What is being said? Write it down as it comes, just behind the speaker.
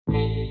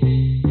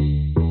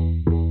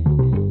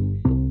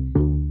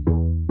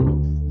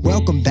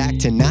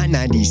to Not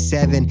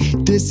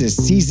 97. This is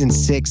Season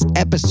 6,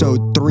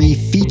 Episode 3,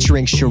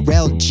 featuring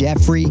Sharell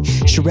Jeffrey.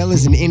 Sharell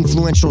is an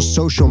influential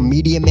social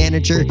media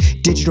manager,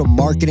 digital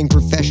marketing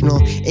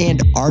professional,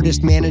 and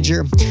artist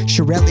manager.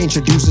 Sharell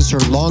introduces her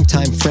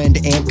longtime friend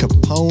Ann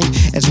Capone,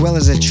 as well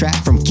as a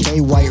track from K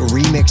White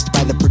remixed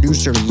by the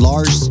producer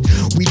Lars.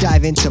 We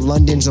dive into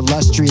London's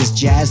illustrious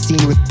jazz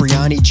scene with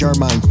Brianni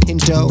Jarmon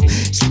Pinto,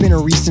 spin a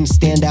recent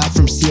standout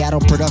from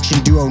Seattle production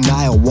duo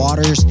Nile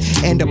Waters,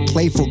 and a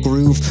playful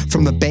groove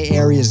from the Bay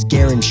Area's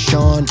Garen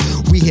Shawn.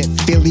 We hit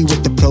Philly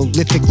with the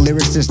prolific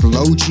lyricist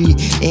Logi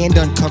and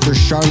uncover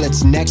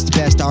Charlotte's next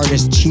best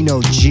artist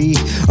Chino G,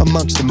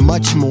 amongst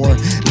much more,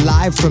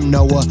 live from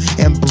Noah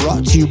and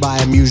brought to you by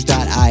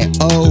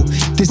Amuse.io.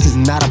 This is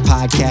not a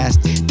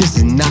podcast. This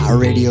is not a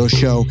radio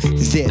show.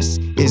 This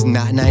is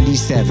Not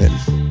 97.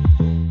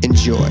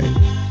 Enjoy.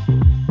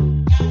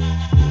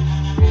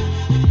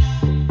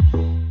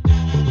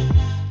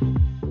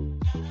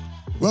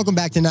 Welcome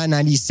back to Not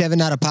 97,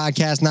 not a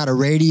podcast, not a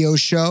radio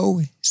show.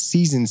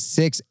 Season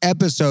 6,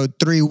 Episode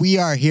 3. We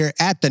are here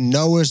at the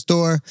Noah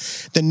store.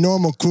 The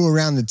normal crew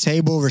around the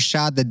table.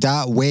 Rashad the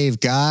Dot, Wave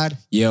God.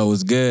 Yo,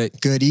 what's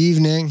good? Good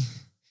evening.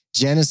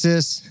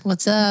 Genesis.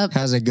 What's up?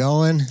 How's it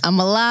going?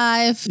 I'm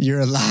alive. You're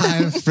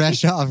alive,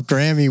 fresh off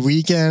Grammy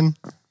weekend.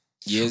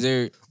 Yes,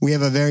 sir. We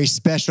have a very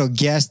special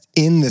guest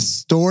in the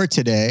store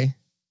today.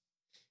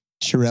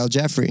 Sharell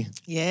Jeffrey.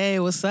 Yay,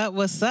 what's up?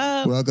 What's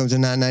up? Welcome to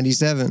Not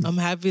 97. I'm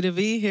happy to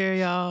be here,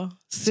 y'all.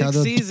 6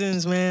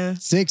 seasons, man.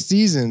 6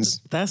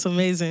 seasons. That's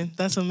amazing.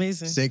 That's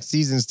amazing. 6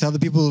 seasons. Tell the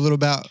people a little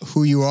about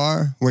who you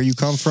are, where you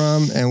come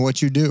from, and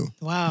what you do.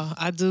 Wow,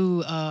 I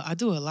do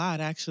a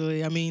lot,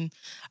 actually. I mean,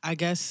 I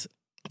guess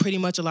pretty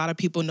much a lot of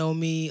people know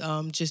me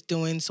just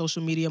doing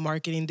social media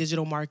marketing,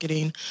 digital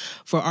marketing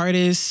for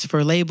artists,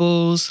 for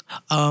labels.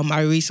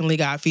 I recently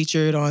got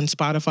featured on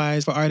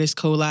Spotify's For Artists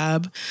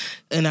collab,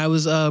 and I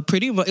was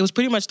it was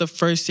pretty much the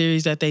first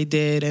series that they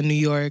did in New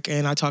York,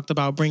 and I talked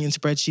about bringing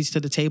spreadsheets to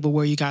the table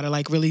where you got to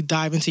like really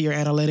dive into your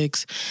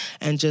analytics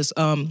and just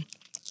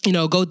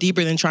go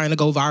deeper than trying to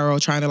go viral,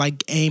 trying to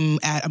like aim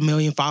at 1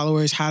 million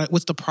followers.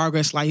 What's the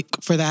progress like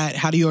for that?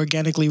 How do you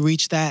organically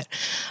reach that?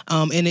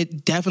 And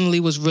it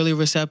definitely was really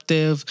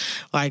receptive.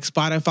 Like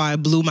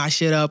Spotify blew my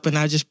shit up, and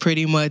I just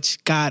pretty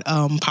much got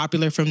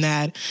popular from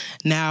that.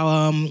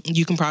 Now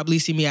you can probably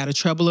see me at a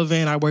Treble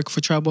event. I work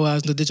for Treble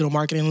as the digital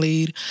marketing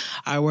lead.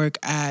 I work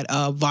at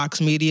Vox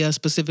Media,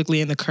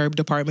 specifically in the Curb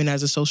department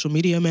as a social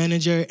media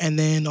manager. And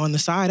then on the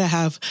side, I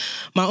have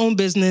my own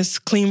business,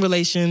 Clean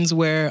Relations,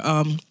 where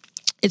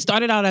it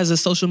started out as a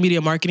social media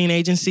marketing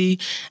agency,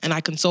 and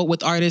I consult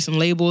with artists and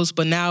labels,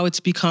 but now it's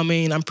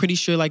becoming, I'm pretty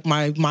sure like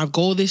my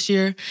goal this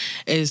year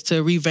is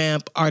to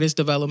revamp artist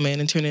development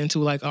and turn it into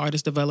like an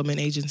artist development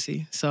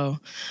agency. So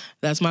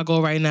that's my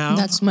goal right now.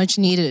 That's much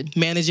needed.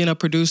 Managing a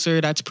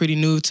producer, that's pretty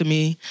new to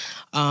me.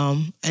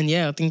 And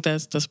yeah, I think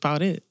that's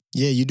about it.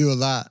 Yeah, you do a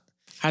lot.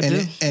 I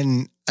do.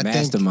 And I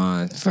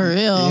Mastermind. For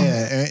real.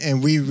 Yeah,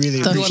 and we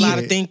really do a lot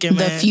of thinking,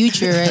 man. The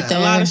future right there.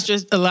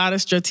 a lot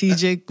of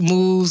strategic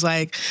moves.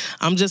 Like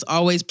I'm just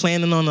always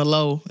planning on the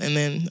low, and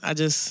then I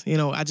just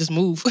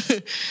move,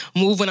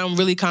 move when I'm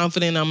really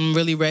confident. I'm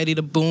really ready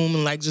to boom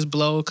and like just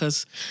blow,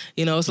 because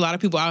it's a lot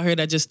of people out here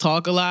that just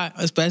talk a lot,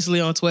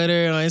 especially on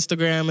Twitter and on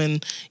Instagram,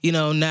 and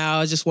now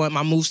I just want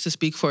my moves to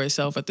speak for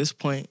itself at this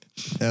point.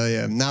 Hell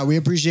yeah! Now we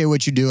appreciate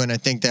what you do, and I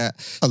think that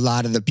a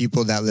lot of the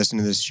people that listen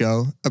to this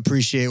show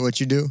appreciate what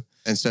you do.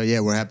 And so, yeah,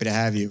 we're happy to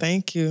have you.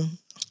 Thank you.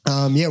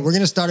 We're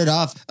going to start it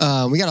off.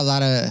 We got a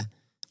lot of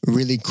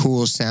really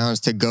cool sounds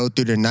to go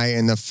through tonight.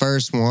 And the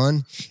first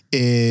one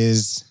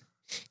is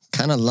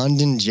kind of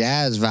London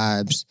jazz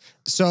vibes.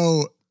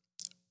 So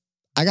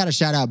I got to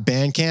shout out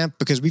Bandcamp,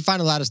 because we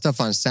find a lot of stuff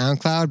on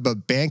SoundCloud,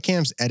 but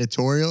Bandcamp's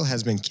editorial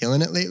has been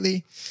killing it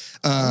lately.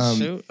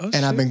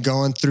 And I've been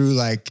going through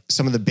like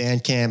some of the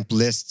Bandcamp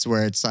lists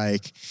where it's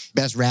like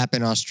best rap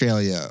in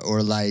Australia,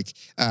 or like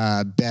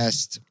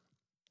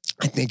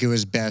I think it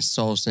was best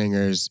soul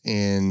singers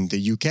in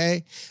the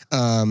UK.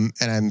 And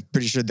I'm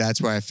pretty sure that's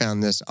where I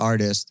found this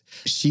artist.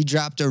 She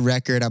dropped a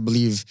record, I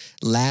believe,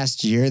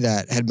 last year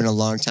that had been a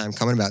long time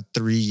coming, about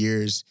 3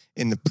 years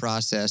in the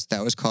process,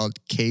 that was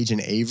called Cage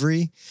and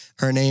Avery.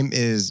 Her name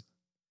is,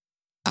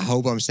 I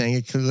hope I'm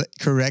saying it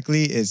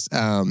correctly, it's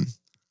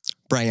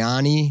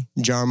Brianni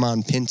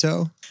Jarmon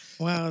Pinto.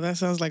 Wow, that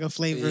sounds like a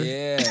flavor.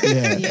 Yeah.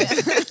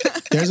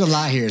 There's a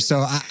lot here. So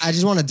I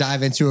just want to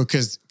dive into it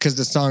because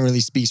the song really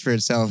speaks for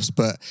itself.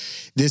 But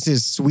this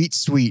is Sweet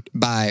Sweet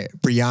by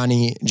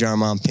Brianni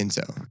Jarmon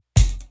Pinto.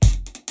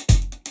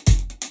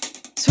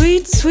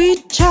 Sweet,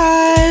 sweet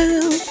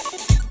child,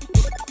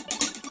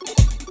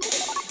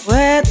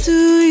 where do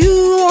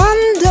you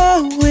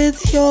wander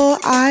with your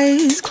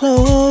eyes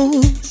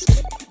closed?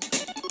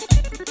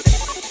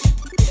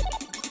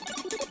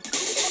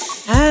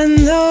 And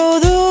though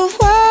the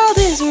world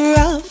is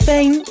rough,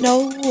 ain't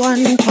no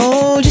one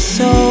told you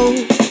so.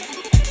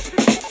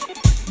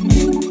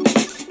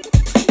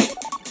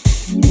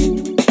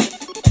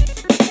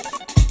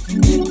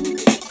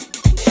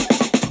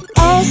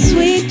 Oh,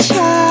 sweet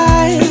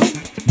child,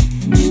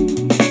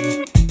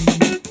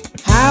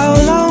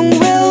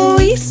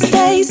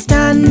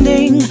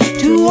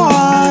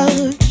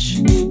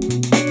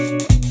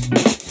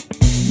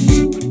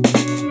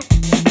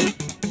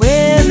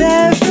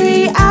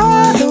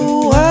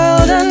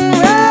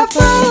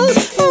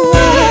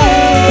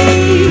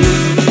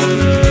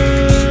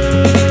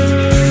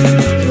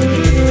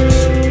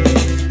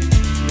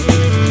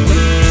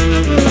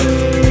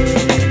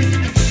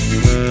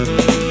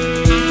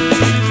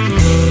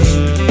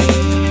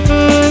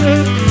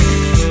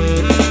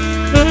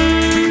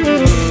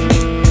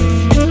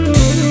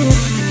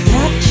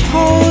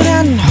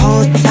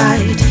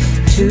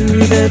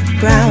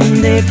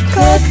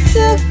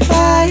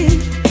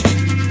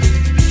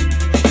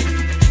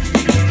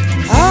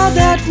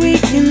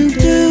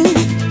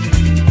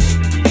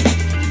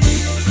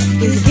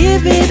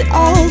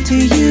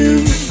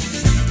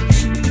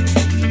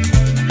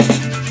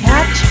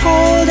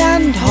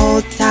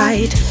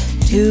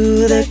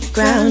 to the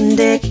ground,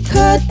 it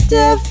could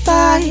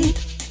divide.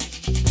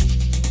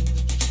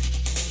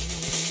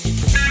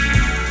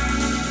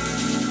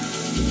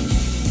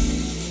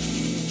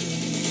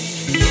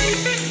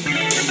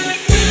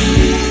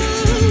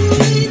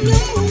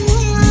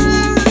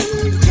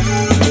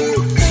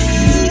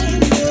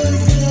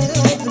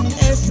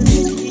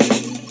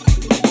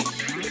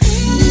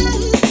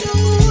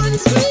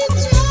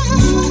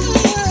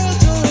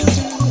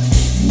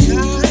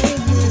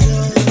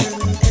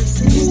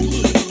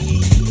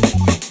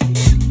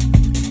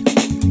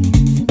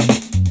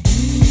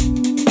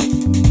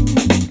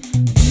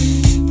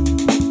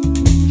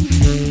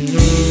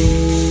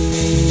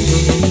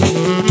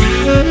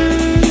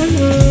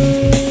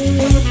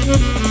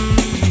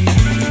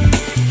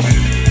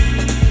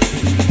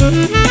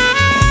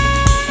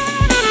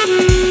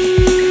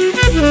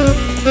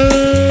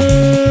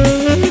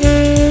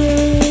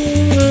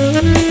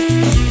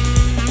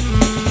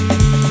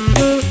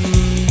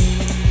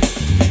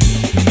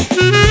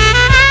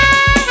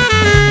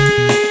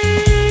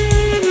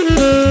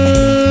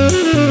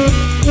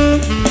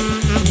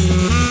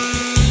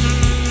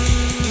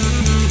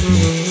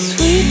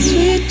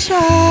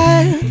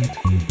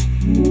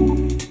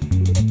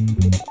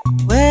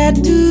 Where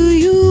do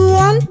you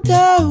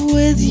wander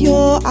with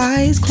your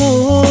eyes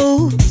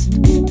closed?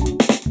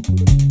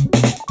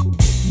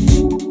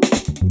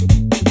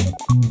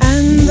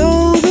 And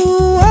though the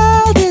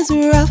world is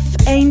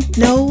rough, ain't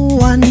no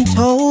one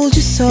told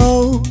you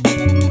so.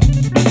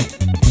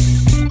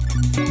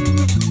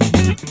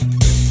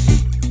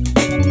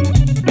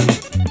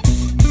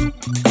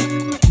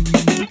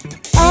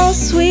 Oh,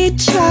 sweet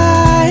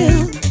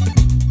child,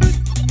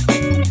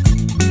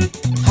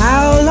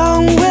 how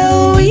long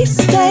will we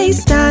stay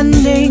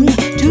standing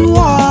to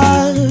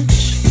watch?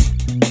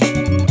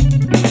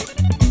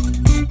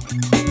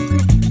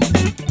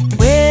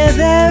 With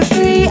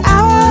every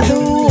hour the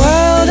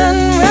world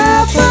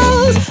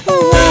unravels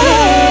away.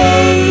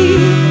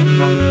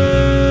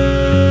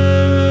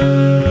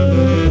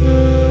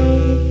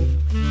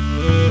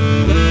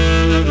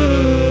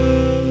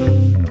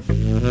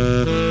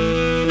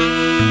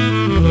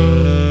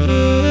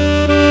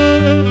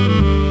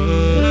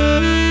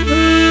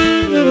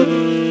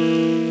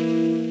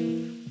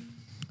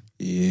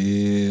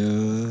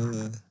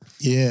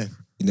 Yeah.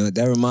 You know,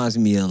 that reminds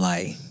me of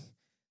like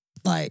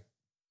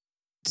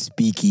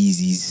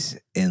speakeasies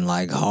in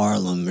like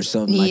Harlem or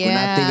something. Like when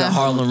I think Yeah. of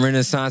Harlem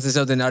Renaissance or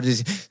something, I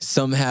just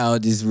somehow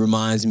this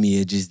reminds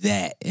me of just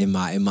that in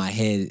my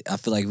head. I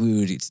feel like we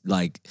were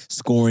like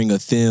scoring a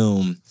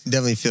film.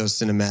 Definitely feels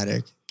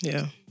cinematic.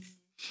 Yeah.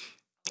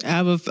 I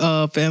have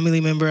a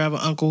family member. I have an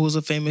uncle who's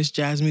a famous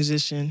jazz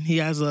musician. He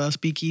has a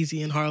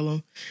speakeasy in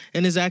Harlem,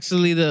 and it's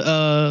actually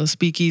the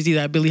speakeasy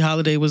that Billie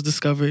Holiday was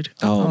discovered.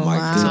 Oh, my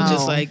wow. goodness. So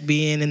just like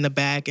being in the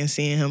back and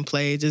seeing him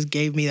play, it just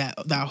gave me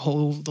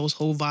those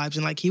whole vibes.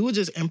 And like he would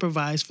just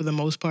improvise for the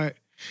most part.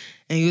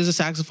 And he was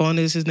a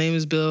saxophonist. His name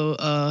is Bill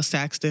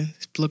Saxton.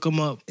 Look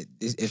him up.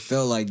 It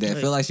felt like that.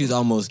 It felt like she was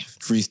almost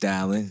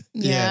freestyling.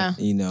 Yeah.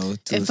 You know,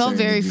 to It a felt certain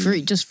very degree.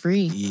 free, just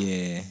free.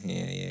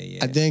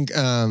 Yeah. I think,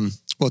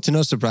 well, to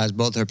no surprise,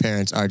 both her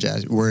parents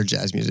were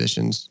jazz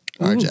musicians.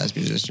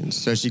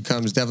 So she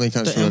definitely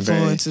comes The from a very,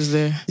 influence is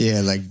there.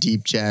 like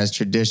deep jazz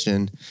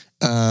tradition.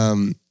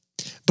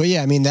 But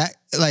yeah, I mean that,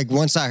 like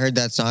once I heard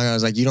that song, I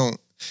was like, you don't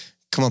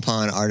come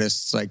upon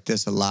artists like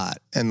this a lot.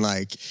 And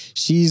like,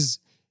 she's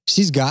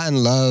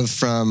gotten love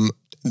from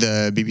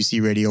the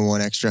BBC Radio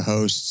 1 Extra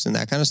hosts and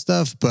that kind of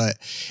stuff, but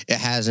it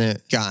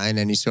hasn't gotten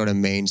any sort of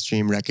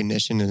mainstream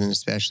recognition, and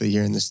especially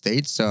here in the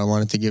States. So I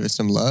wanted to give it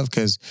some love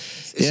because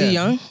Is she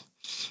young?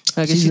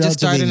 Like, is she's she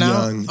just relatively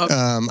starting out? young.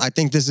 Oh, I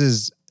think this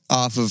is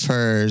off of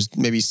her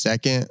maybe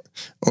second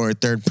or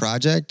third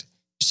project.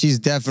 She's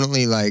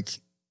definitely like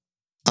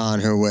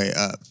on her way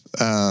up.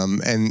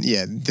 And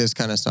yeah, this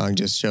kind of song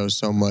just shows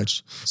so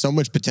much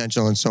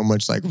potential and so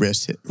much like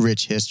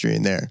rich history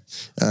in there.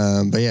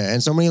 But yeah,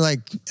 and so many like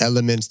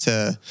elements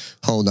to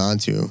hold on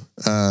to.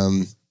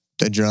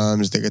 The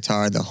drums, the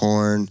guitar, the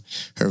horn,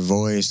 her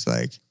voice,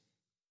 like.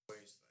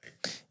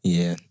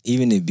 Yeah,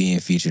 even it being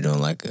featured on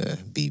like a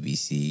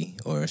BBC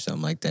or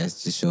something like that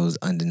just shows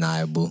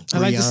undeniable. I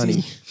like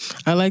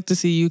Briani. to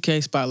see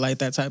UK spotlight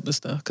that type of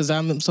stuff because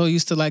I'm so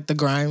used to like the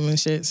grime and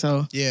shit.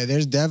 So Yeah,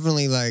 there's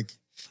definitely like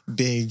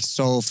big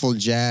soulful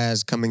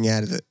jazz coming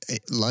out of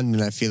London,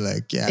 I feel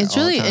like. Yeah, It's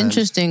all really times.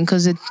 interesting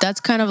because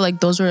that's kind of like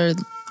those were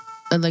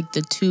like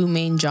the two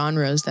main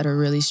genres that are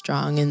really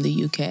strong in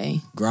the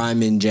UK.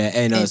 Grime and jazz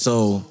and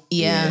soul.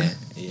 Yeah.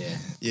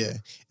 Yeah,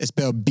 it's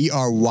spelled Bryony.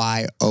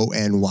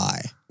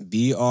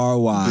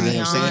 BRY.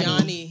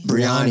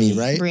 Briani,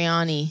 right?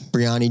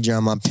 Briani.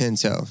 Drama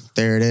Pinto.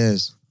 There it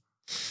is.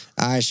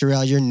 All right,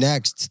 Sharell, you're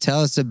next.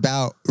 Tell us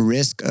about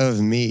Risk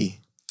of Me.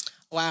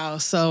 Wow.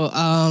 So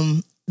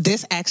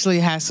This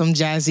actually has some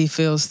jazzy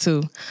feels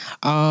too.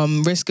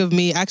 Risk of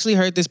Me, I actually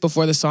heard this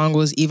before the song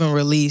was even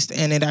released,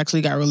 and it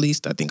actually got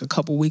released, I think, a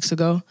couple weeks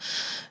ago.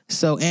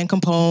 So Ann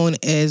Capone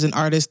is an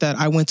artist that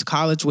I went to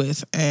college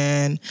with,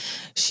 and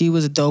she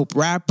was a dope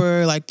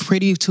rapper, like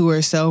pretty to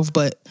herself,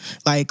 but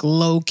like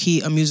low-key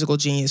a musical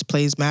genius.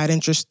 Plays mad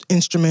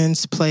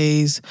instruments,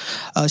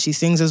 she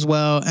sings as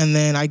well, and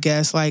then I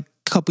guess like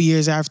couple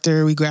years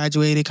after we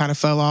graduated, kind of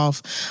fell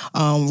off.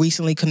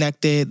 Recently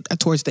connected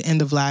towards the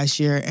end of last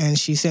year, and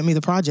she sent me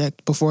the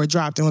project before it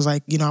dropped and was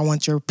like, I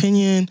want your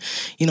opinion.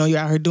 You're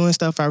out here doing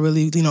stuff. I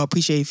really,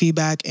 appreciate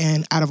feedback.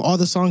 And out of all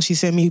the songs she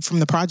sent me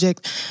from the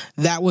project,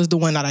 that was the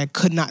one that I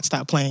could not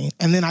stop playing.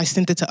 And then I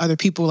sent it to other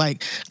people,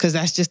 like, because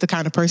that's just the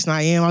kind of person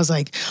I am. I was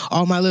like,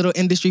 all my little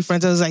industry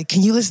friends, I was like,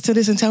 can you listen to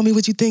this and tell me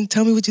what you think?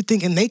 Tell me what you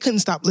think. And they couldn't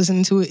stop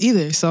listening to it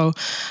either. So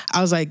I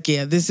was like,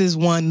 yeah, this is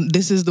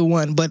the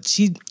one. But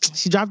she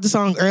dropped the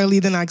song earlier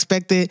than I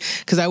expected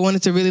because I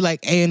wanted to really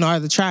like A&R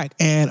the track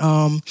and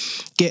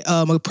get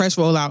a press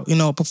rollout,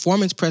 a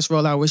performance press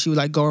rollout where she would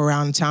like go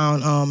around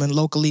town and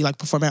locally like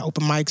perform at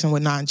open mics and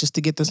whatnot just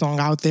to get the song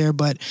out there.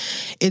 But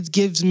it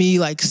gives me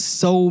like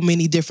so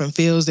many different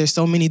feels. There's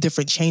so many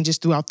different changes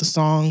throughout the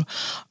song.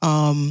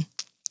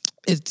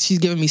 She's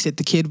giving me Sit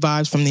the Kid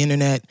vibes from the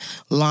internet,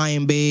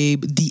 Lion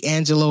Babe,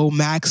 D'Angelo,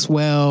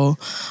 Maxwell,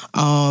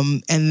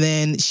 and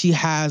then she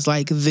has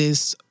like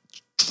this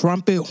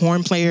trumpet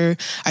horn player.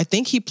 I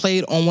think he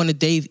played on one of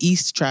Dave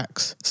East's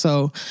tracks.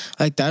 So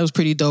like that was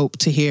pretty dope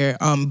to hear.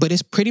 But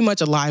it's pretty much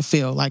a live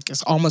feel. Like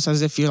it's almost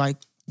as if you're like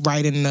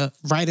right in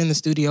the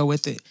studio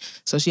with it.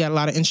 So she had a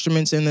lot of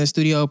instruments in the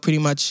studio, pretty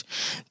much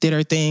did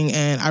her thing,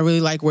 and I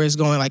really like where it's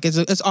going. Like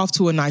it's off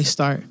to a nice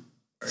start.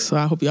 So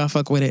I hope y'all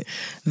fuck with it.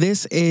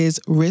 This is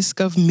Risk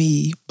of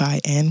Me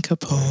by Ann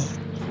Capone.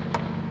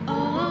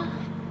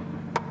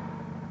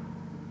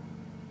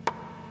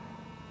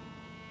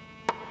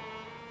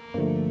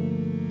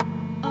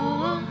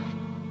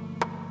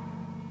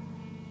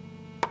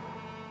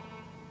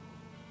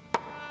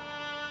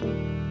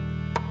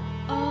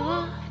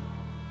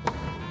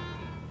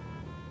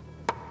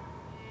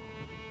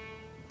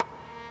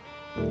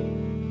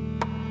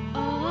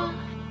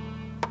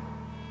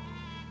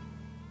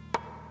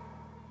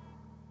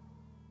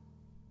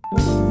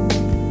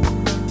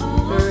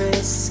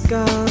 Risk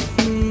of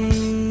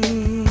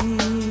me,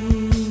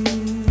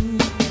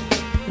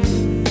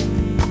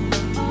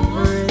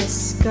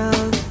 risk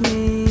of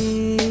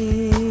me,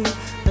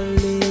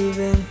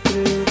 leaving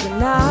through the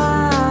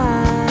night.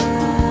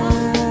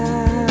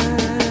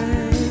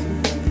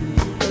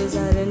 Is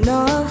that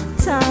enough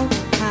time?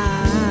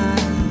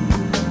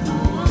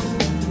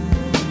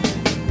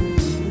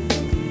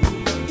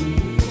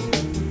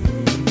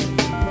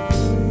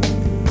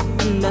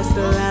 That's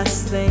the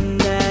last thing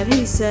that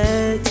he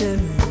said to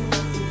me.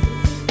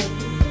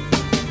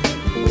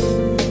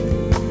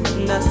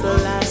 That's the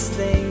last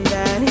thing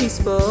that he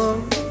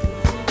spoke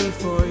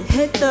before he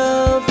hit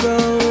the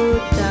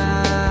road down,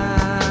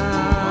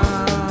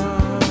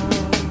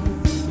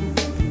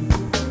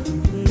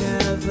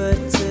 never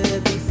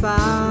to be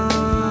found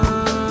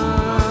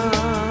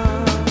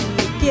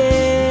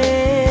again.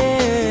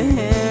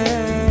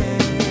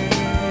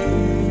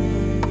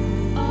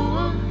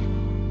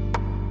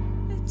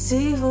 It's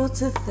evil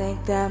to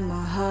think that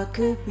my heart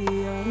could be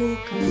only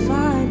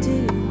confined to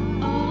you.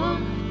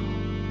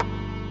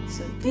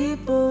 Some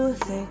people would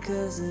think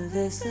 'cause of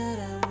this that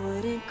I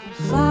wouldn't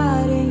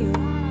confide in you,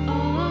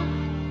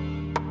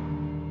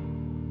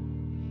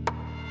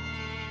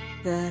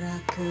 that I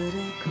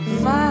couldn't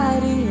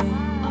confide in you.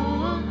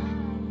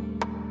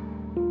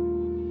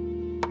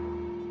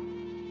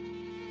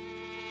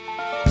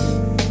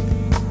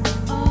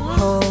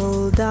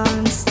 Hold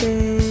on,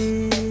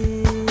 stay.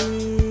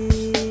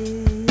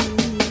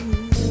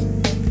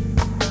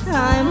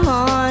 I'm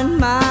on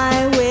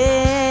my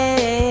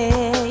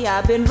way.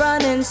 I've been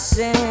running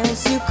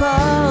since you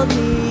called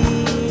me.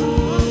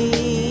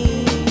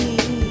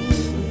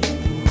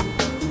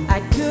 I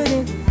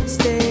couldn't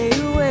stay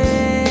away.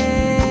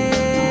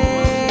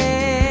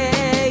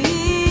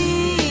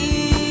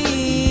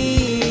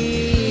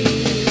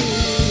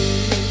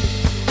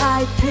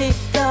 I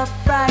picked up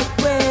right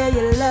where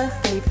you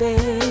left me,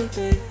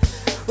 baby.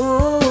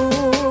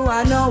 Ooh,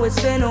 I know it's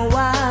been a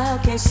while,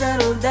 can't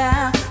settle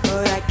down,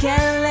 but I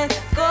can't let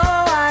go.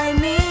 I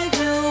need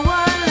you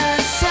one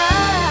last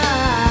time.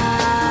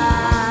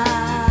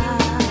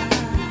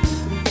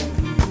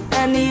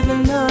 And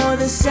even though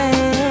this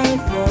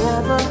ain't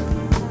forever,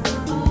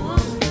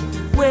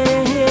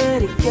 we're here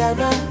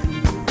together.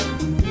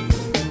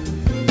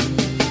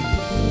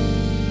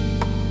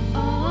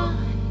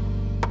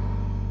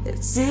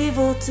 It's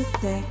evil to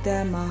think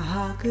that my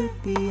heart could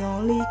be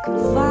only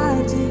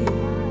confined to you.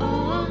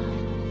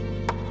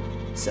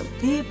 Some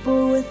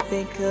people would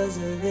think 'cause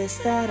of this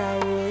that I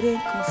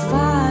wouldn't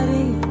confide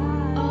in you,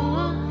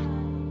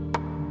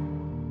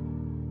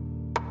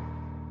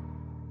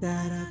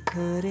 that I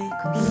couldn't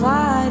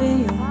confide in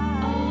you.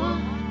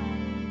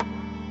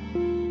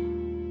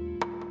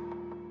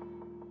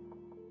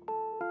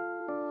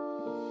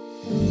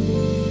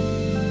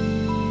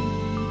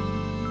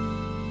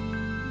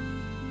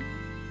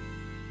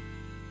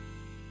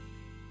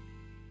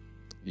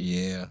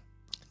 Yeah.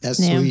 That's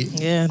Yeah. sweet.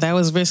 Yeah, that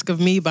was Risk of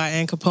Me by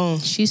Ann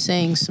Capone. She's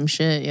saying some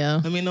shit, yo.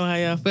 Let me know how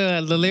y'all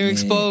feel. The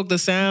lyrics Yeah. spoke, the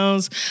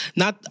sounds.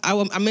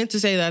 I meant to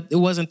say that it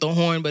wasn't the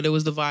horn, but it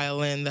was the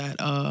violin that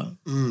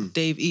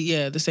Dave E.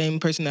 Yeah, the same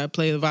person that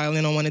played the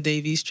violin on one of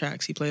Dave E's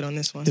tracks. He played on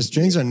this one. The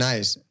strings are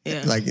nice.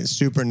 Yeah. Like it's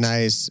super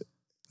nice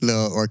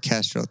little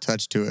orchestral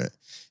touch to it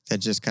that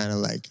just kind of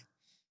like,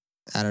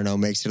 I don't know,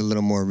 makes it a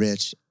little more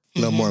rich, a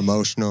little more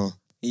emotional.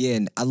 Yeah,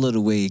 and I love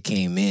the way it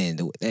came in.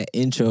 That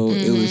intro,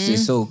 it was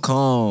just so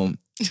calm.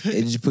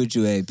 It just put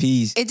you at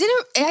peace. I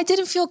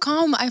didn't feel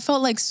calm. I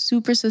felt like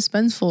super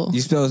suspenseful.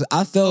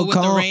 I felt with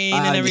calm. the rain I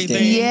and understand.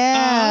 everything.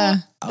 Yeah.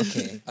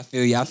 Okay, I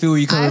feel you. I feel where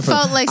you're coming I from.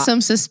 felt like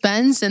some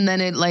suspense, and then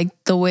it like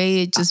the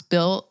way it just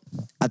built.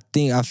 I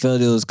think I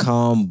felt it was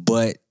calm,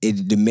 but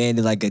it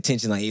demanded like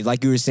attention.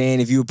 Like you were saying,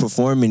 if you were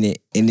performing it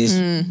in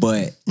this,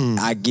 but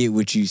I get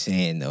what you're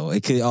saying though.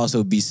 It could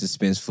also be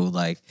suspenseful.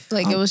 Like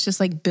It was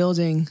just like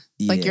building.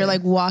 Like Yeah. you're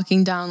like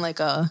walking down like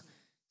a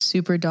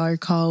super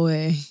dark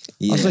hallway.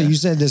 yeah. Also, you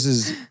said this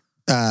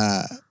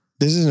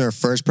isn't her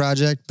first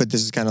project, but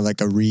this is kind of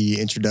like a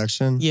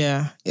reintroduction.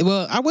 Yeah.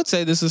 Well, I would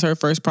say this is her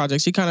first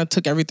project. She kind of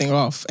took everything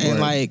off and Right.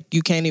 like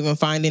you can't even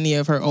find any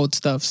of her old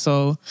stuff.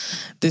 So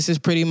this is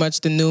pretty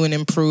much the new and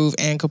improved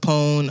Ann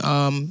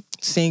Capone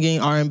singing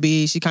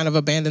R&B. She kind of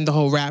abandoned the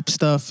whole rap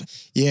stuff.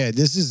 Yeah,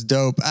 this is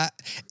dope.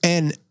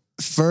 And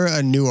for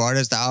a new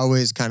artist, I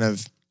always kind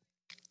of,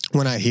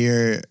 when I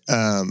hear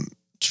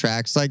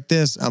tracks like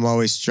this, I'm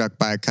always struck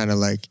by kind of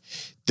like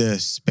the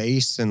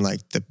space and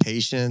like the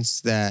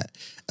patience that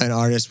an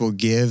artist will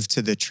give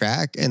to the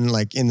track. And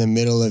like in the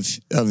middle of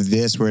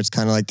this, where it's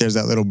kind of like there's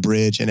that little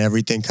bridge and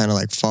everything kind of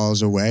like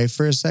falls away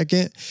for a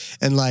second.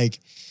 And like,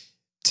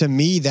 to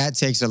me, that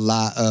takes a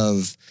lot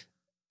of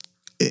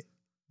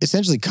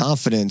essentially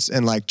confidence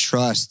and like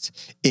trust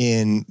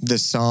in the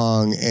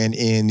song and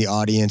in the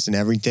audience and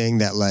everything,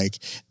 that like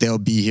they'll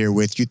be here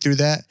with you through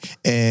that.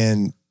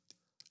 And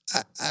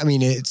I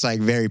mean, it's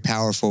like very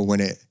powerful when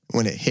it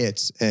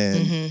hits,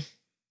 and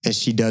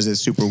she does it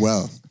super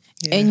well.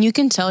 Yeah. And you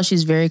can tell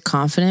she's very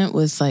confident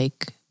with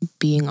like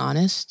being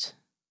honest.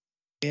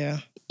 Yeah.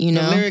 You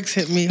know, The lyrics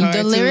hit me hard.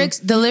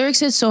 the lyrics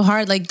hit so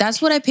hard. Like that's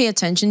what I pay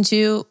attention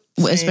to,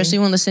 especially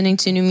when listening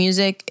to new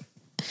music.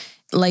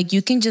 Like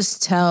you can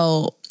just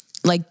tell,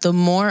 like the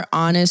more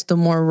honest, the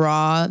more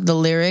raw the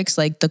lyrics,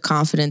 like the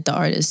confident the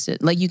artist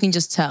is. Like you can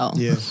just tell.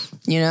 Yeah.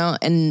 You know,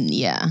 and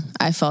yeah,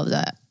 I felt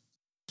that.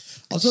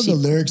 Also, the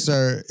lyrics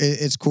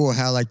it's cool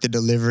how like the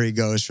delivery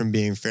goes from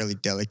being fairly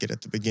delicate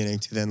at the beginning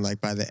to then like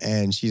by the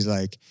end, she's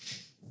like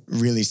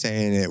really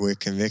saying it with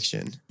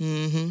conviction.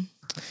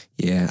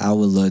 Yeah, I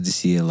would love to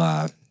see it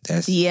live.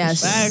 That's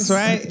Yes. Facts,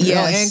 right? Yes.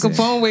 Yo, Ann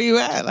Capone, where you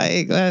at?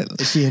 Like that.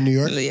 Is she in New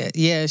York?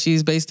 Yeah,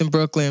 she's based in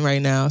Brooklyn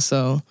right now.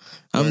 So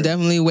I'm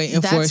definitely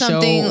waiting for a That's show.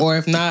 something- Or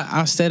if not,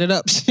 I'll set it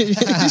up.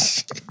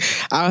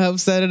 I'll help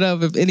set it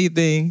up if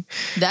anything.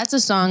 That's a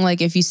song, like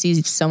if you see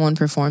someone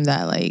perform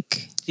that,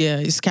 like Yeah,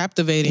 it's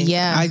captivating.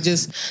 Yeah.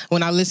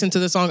 When I listened to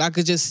the song, I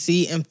could just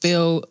see and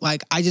feel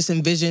like I just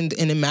envisioned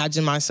and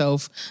imagined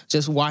myself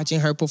just watching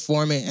her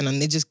perform it. And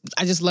I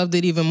just loved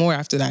it even more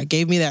after that.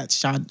 Gave me that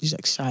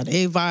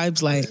Sade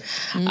vibes. Like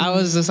I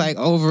was just like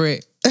over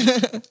it.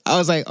 I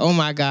was like, oh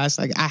my gosh,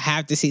 like I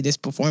have to see this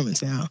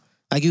performance now.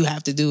 Like you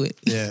have to do it.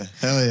 Yeah,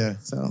 hell yeah.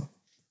 So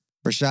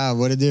Rashad,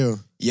 what it do?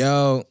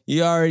 Yo,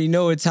 you already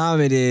know what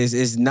time it is.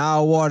 It's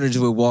Nile Waters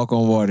with Walk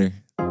on Water.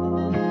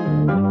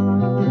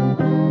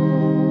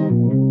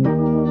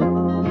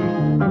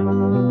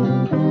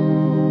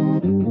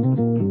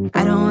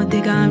 I don't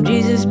think I'm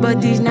Jesus,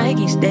 but these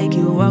Nikes, they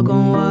can walk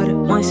on water.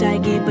 Once I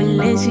get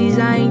Balenci's,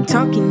 I ain't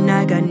talking,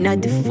 I got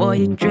nothing for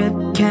your drip.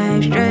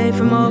 Came straight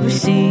from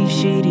overseas,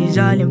 shit is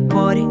all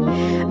imported.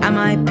 I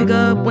might pick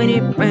up when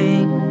it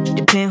rain,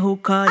 depend who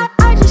call it.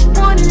 I just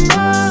wanna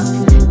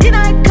love, then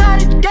I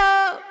got a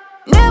dub.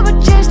 Never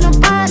chase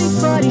nobody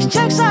for these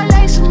checks, I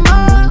lace them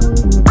up.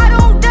 I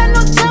don't got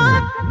no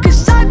time,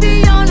 cause I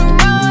be on the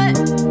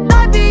run.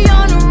 I be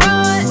on the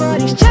run, for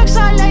these checks,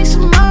 I lace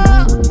them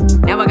up.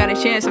 Now I got a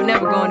chance, I'm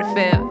never going to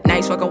fail.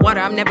 Nice walk on water,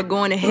 I'm never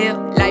going to hell.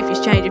 Life is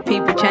changing,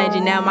 people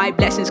changing. Now my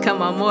blessings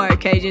come on more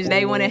occasions.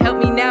 They wanna help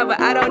me now, but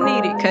I don't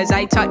need it. Cause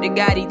I talk to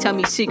God, he tell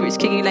me secrets.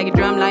 Kicking like a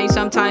drum line,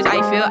 sometimes I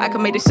feel I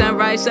can make the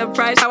sunrise.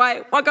 Surprise how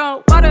I walk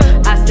on water.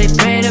 I stay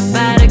prayed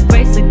about the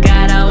grace of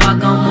God, I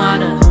walk on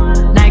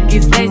water.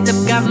 Nike's laced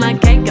up, got my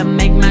cake, I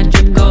make my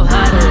drip go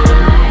harder.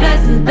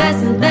 Blessings,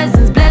 blessings,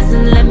 blessings,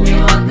 blessings, let me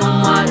walk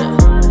on water.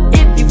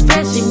 If you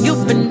fresh and you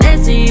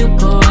finessing, you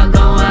go walk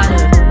on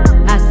water.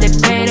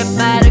 Prayed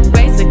about the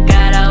grace of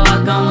God, I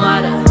walk on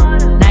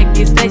water.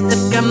 Nike's lace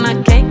up, got my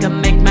cake, I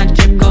make my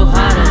drip go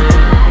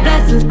harder.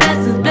 Blessings,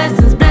 blessings,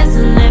 blessings,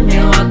 blessings, let me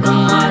walk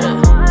on water.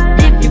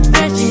 If you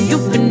fresh and you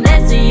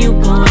finessing, you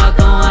gon' walk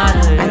on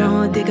water. I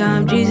don't think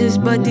I'm Jesus,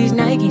 but these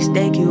Nikes,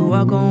 they can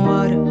walk on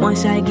water.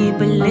 Once I get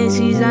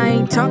Balenci's, I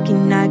ain't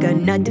talking, I got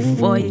nothing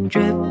for your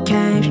drip.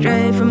 Came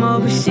straight from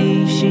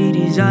overseas, shit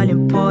is all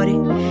imported.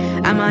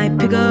 I might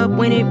pick up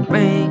when it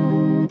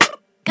rain.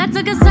 God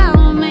took a side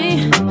with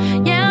me,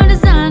 yeah, I'm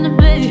designed to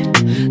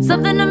be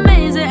something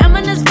amazing.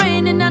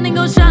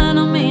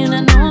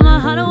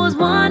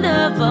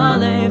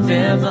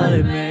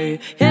 follow me.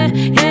 Yeah,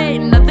 hey,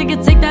 nothing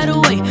can take that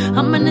away.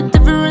 I'm in a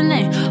different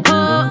lane.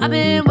 Oh, I've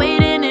been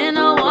waiting in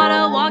the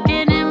water,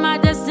 walking in my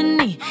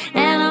destiny.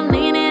 And I'm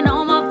leaning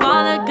on my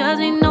father, cause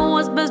he knows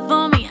what's best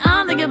for me.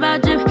 I'm thinking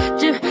about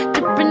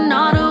dripping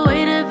all the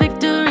way to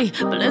victory.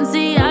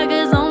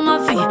 Balenciaga's on my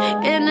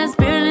feet, getting that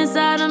spirit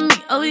inside of me.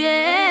 Oh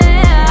yeah.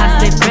 I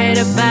stay prayed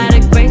by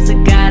the grace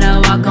of God, I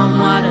walk on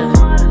water.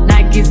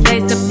 Nike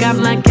lace up, got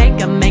my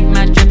cake, I make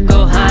my drip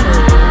go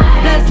harder.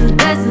 Blessings,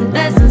 blessings,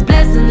 blessings,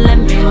 blessings, let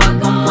me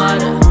walk on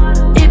water.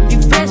 If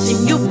you fresh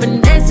and you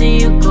finessing,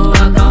 you go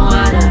walk on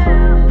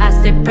water. I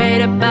stay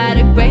prayed by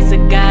the grace of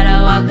God,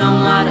 I walk on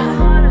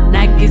water.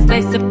 Nike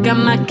lace up, got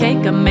my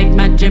cake, I make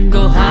my drip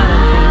go harder.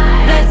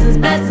 Blessings,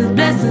 blessings,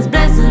 blessings,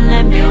 blessings,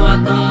 let me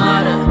walk on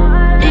water.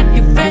 If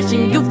you fresh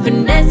and you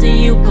finessing,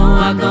 you go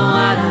walk on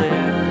water.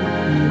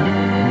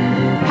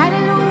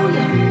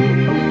 Hallelujah.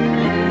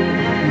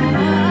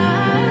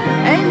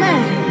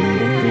 Amen.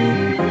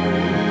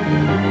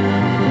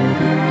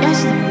 Yes.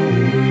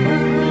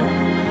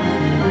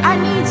 I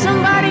need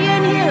somebody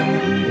in here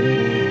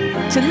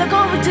to look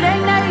over to their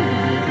neighbor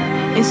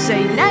and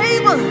say,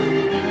 neighbor,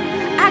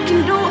 I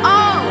can do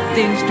all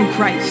things through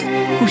Christ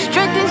who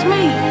strengthens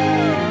me.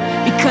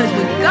 Because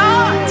when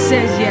God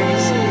says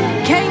yes,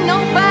 can't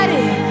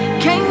nobody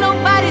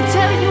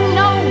tell you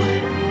no.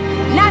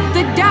 Not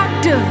the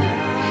doctor,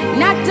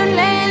 not the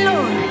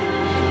landlord,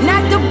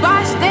 not the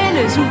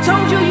bystanders who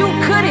told you you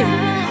couldn't.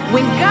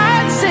 When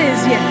God says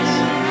yes,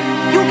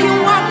 you can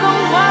walk on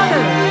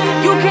water.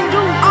 You can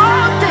do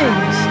all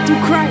things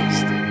through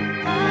Christ.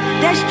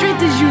 That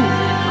strengthens you.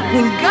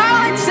 When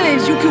God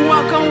says you can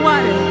walk on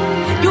water,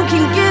 you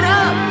can get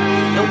up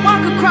and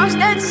walk across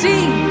that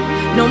sea.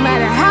 No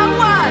matter how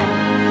wide,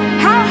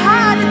 how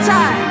high the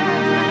tide,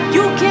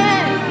 you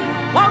can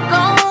walk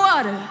on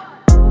water.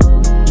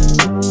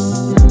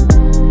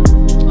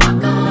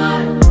 Walk on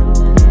water.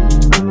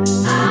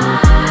 I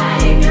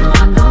can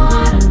walk on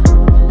water.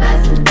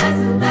 Blessings,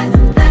 blessings,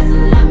 blessings,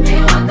 blessings, let me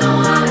walk on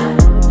water.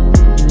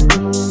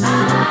 I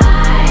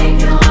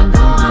can walk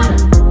on water.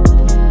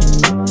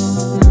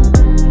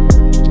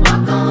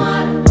 Walk on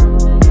water.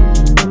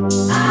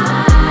 I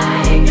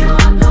can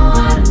walk on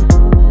water.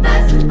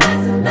 Blessings,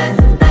 blessings,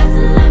 blessings,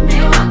 blessings, let me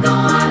walk on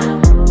water.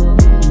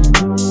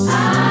 I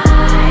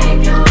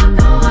can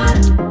walk on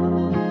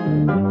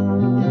water.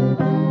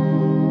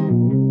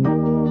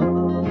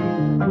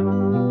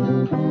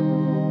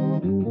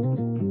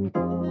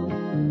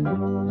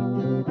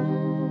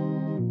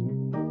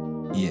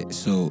 Yeah,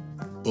 so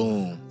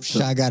boom.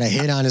 Shy got a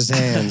hit on his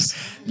hands.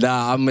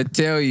 Nah, I'm gonna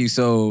tell you.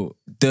 So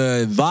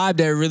the vibe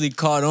that really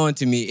caught on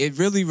to me, it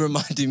really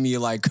reminded me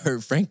of like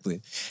Kurt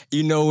Franklin.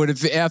 You know what?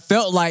 I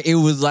felt like it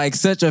was like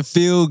such a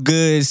feel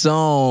good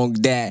song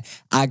that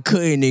I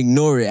couldn't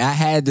ignore it. I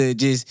had to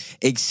just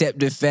accept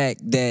the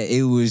fact that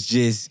it was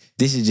just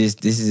this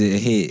is a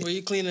hit. Were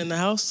you cleaning the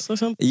house or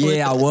something?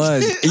 Yeah, I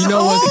was. You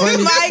know what's funny?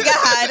 Oh my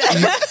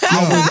God.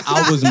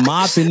 I was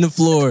mopping the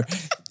floor.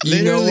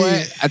 You know Literally.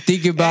 what? I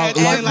think about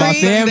And like my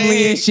every family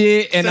Sunday- and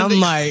shit, and I'm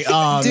like,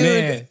 oh Dude.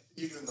 man.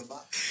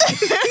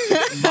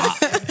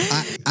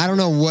 I don't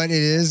know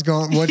what's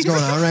going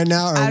on right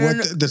now, or I don't what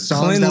know. the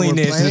songs that we're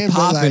Cleanliness playing. is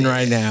but, popping like,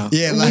 right now.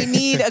 Yeah, We like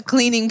need a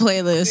cleaning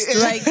playlist.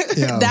 Like,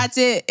 Yeah. that's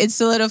it. It's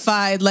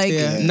solidified. Like,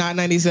 Yeah, not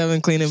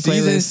 97 cleaning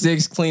Season playlist.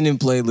 6 cleaning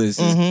playlist.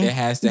 It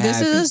has to this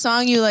happen. is a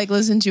song you like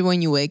listen to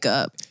when you wake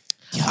up.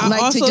 I Like,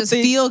 to also just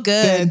think feel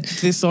good. that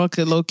this song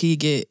could low key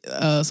get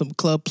some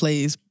club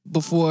plays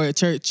before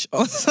church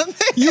on Sunday.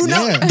 You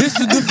know, Yeah. this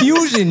is the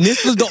fusion.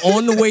 This was the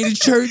on the way to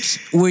church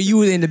where you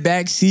were in the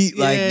back seat.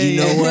 Like, Yeah, you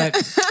know yeah.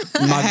 what?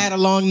 I had a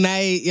long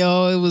night,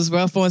 yo. It was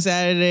rough on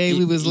Saturday.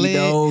 We was lit. You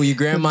know, your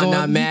grandma We're not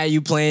going- mad.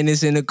 You playing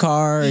this in the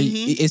car.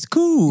 It's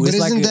cool. But It's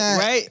isn't like that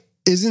right?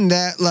 isn't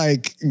that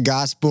like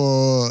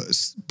gospel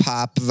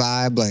pop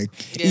vibe? Like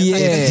yeah,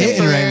 it's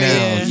hitting right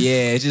now.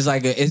 Yeah, it's just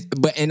like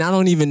and I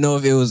don't even know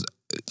if it was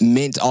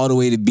meant all the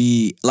way to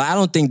be like. I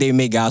don't think they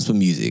make gospel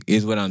music.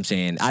 Is what I'm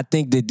saying. I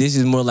think that this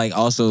is more like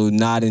also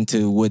not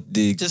into what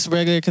the Just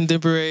regular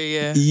contemporary,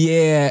 yeah.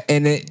 yeah,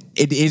 and it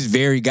is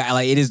very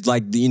like it is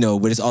like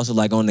but it's also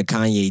like on the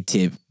Kanye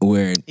tip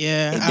where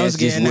Yeah, I that's was just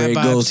getting where that it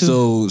vibe goes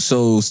too.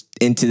 so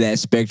into that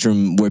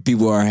spectrum where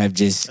people have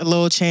just A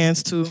little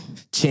chance too.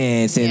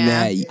 chance and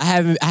Yeah. that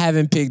I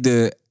haven't picked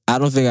I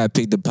don't think I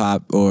picked a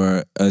pop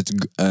or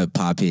a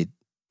pop hit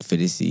for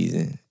this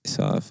season.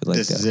 So I feel like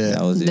This is it.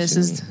 that was it. This for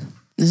is me.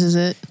 this is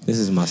it. This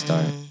is my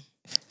start.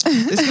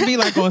 This could be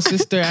like on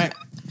Sister Act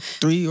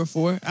 3 or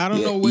 4. I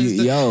don't know which. Which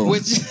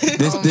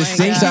This Oh the my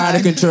syncs God. are out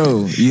of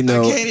control. You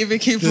know, I can't even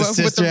keep The up with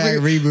the Sister Act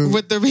reboot.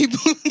 with the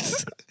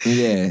reboots.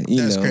 yeah,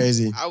 you That's know.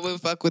 crazy. I would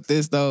fuck with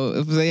this though.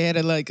 If they had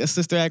a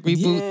Sister Act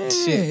reboot, Yeah,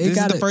 shit. it This is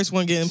gotta- the first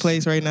one getting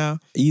placed right now.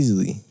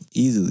 Easily.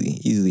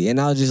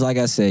 And I was just like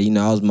I said,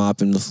 I was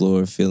mopping the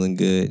floor, feeling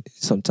good.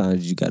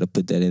 Sometimes you got to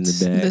put that in the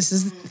bag. This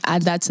is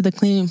add that to the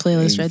cleaning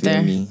playlist You right feel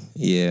there. me?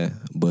 Yeah,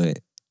 but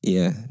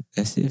yeah,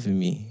 that's it for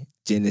me.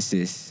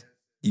 Genesis,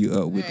 you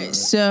up with it?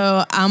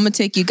 So I'm gonna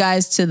take you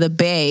guys to the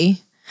Bay.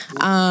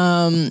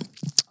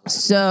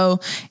 So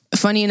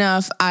funny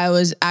enough, I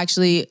was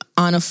actually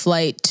on a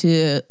flight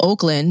to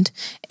Oakland,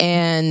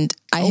 and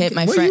I hit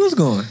my Where friend. you was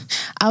going?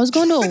 I was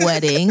going to a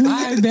wedding.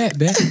 I bet.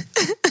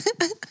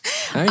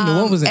 I didn't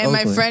know what was in and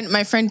Oakland.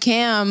 my friend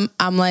Cam,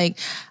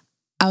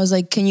 I was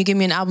like, can you give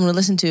me an album to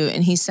listen to?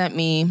 And he sent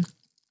me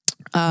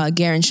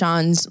Garen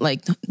Sean's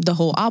like the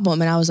whole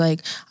album, and I was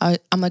like,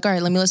 I'm like, all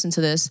right, let me listen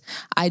to this.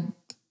 I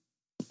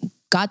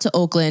got to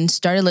Oakland,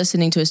 started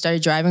listening to it,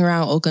 started driving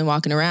around Oakland,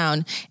 walking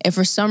around, and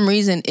for some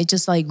reason, it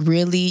just like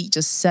really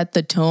just set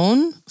the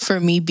tone for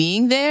me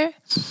being there.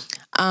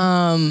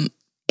 And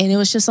it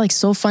was just like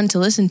so fun to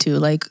listen to.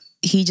 Like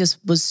he just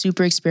was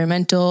super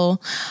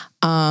experimental,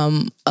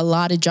 a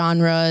lot of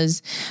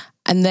genres.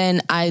 And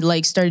then I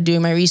like started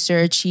doing my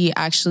research. He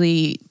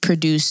actually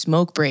produced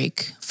Smoke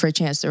Break for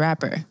Chance the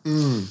Rapper.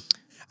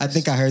 I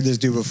think I heard this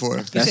dude before.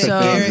 That's So-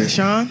 a favorite. Garen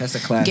Sean? That's a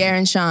classic.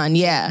 Garen Sean,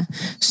 yeah.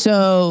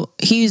 So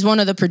he's one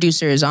of the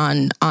producers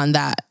on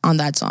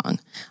that song.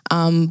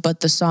 But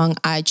the song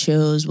I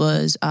chose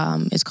was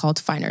it's called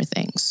Finer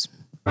Things.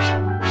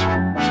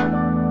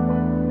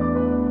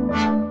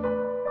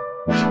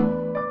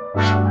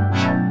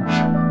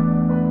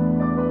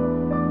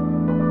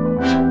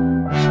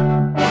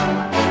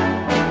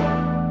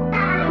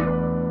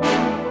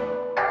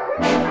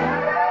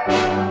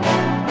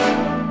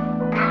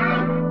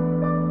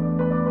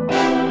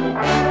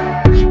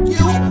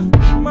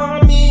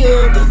 Remind me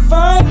of the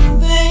fine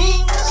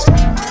things.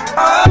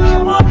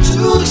 I want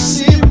you to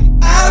see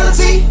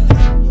reality.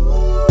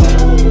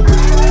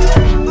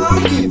 I'll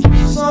give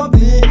you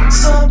something.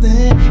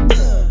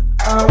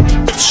 I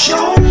want to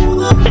show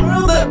the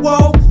world that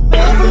what was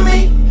meant for me.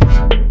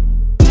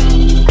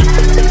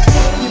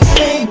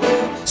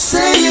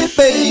 Say it,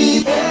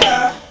 baby.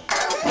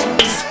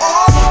 It's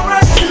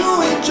alright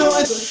to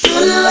enjoy the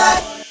good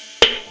life.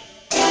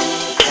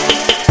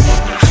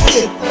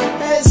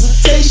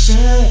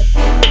 Hesitation.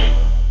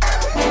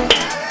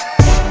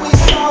 We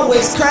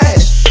always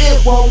crash,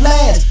 it won't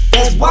last.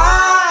 That's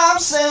why I'm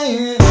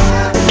saying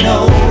I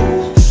know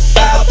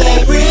about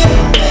that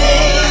real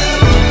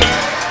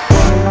thing.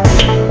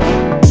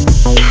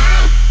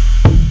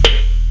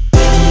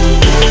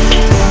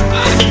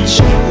 I can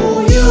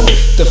show you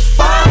the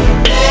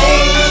fine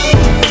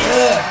things.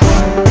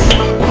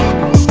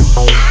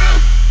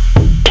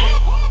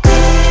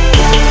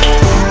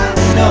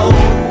 I know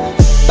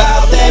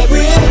about that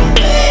real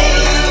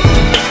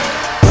thing.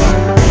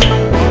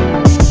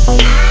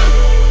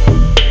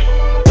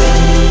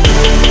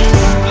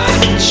 I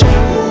can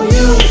show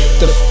you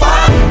the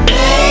fine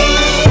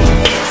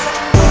things.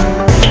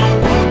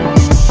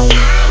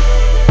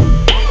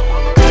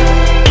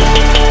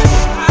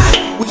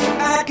 I wish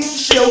I can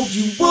show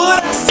you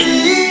what I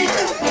see.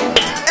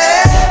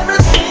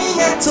 Everything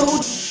I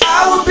told you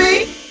I would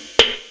be.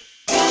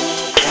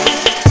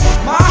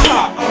 My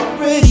heart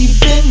already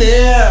been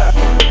there.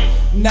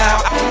 Now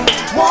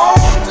I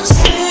want to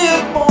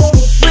step on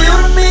what's real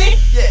to me.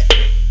 Yeah.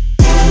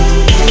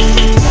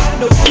 I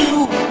know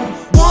you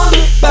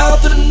wonder about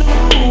the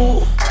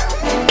new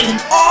and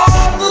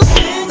all the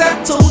things I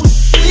told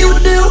you we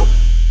would do.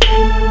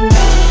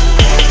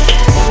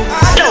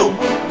 I know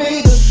what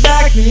made us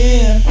back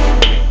then.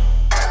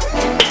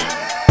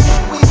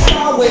 We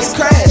always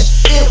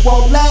crash, it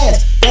won't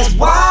last. That's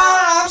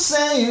why I'm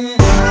saying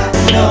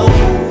I know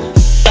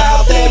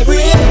about that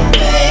real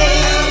thing.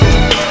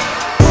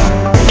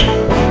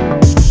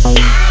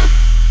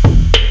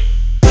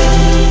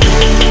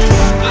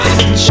 I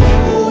can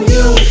show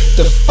you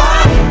the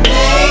fine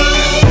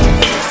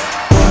things.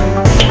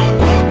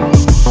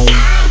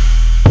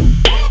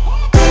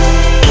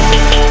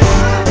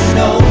 I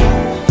know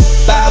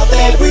about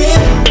that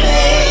real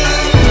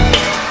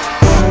thing.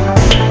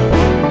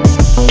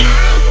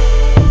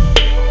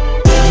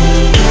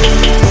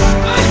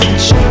 I can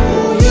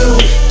show you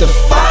the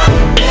fine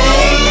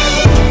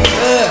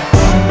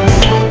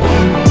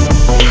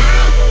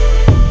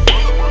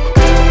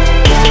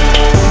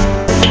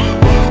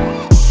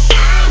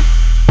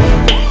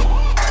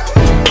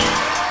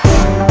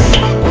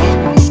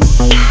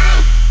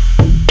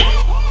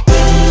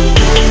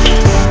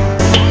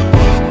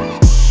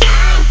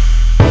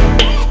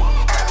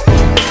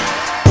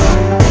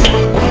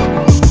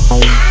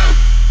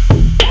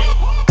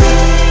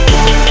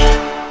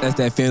That's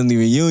that family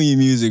reunion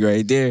music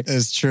right there.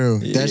 It's true.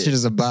 That shit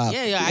is a bop.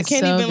 Yeah, I It's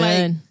can't so even like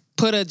good.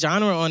 put a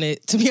genre on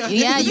it, to be honest.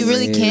 Yeah, you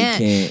really Yeah,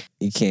 can't.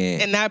 You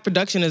can't. And that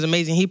production is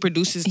amazing. He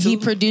produces too. He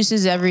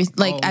produces I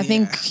Oh,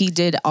 think he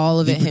did all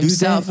of it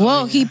produced himself. that?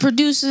 Well, he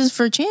produces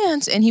for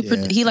Chance, and he Yeah.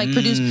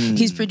 produced.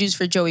 He's produced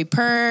for Joey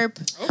Perp.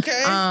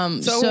 Okay.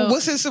 So- So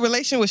what's his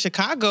relation with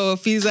Chicago?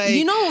 If he's like,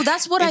 You know,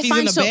 that's what if I he's in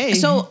find the so. Bay.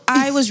 So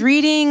I was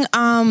reading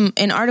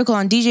an article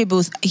on DJ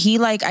Booth. He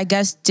I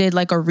guess did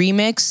like a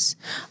remix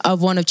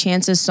of one of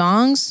Chance's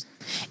songs,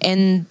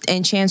 and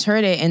Chance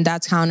heard it, and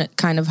that's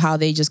kind of how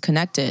they just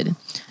connected.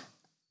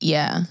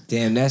 Yeah.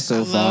 Damn, that's so I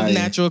love fire.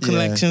 natural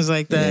connections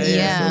like that.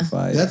 Yeah. so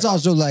fire. That's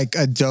also like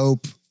a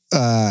dope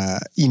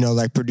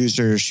like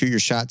producer shoot your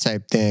shot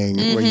type thing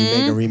where you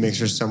make a remix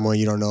for someone,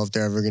 you don't know if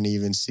they're ever going to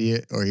even see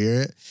it or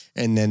hear it.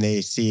 And then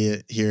they see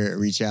it, hear it,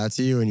 reach out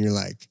to you. And you're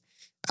like,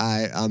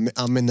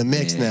 I'm in the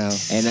mix now.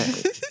 And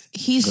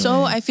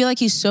I feel like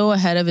he's so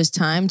ahead of his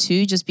time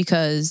too, just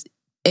because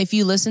if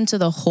you listen to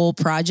the whole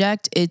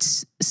project,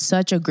 it's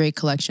such a great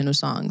collection of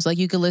songs. Like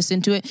you could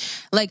listen to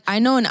it. Like I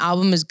know an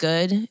album is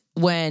good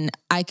when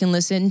I can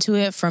listen to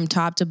it from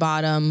top to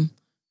bottom,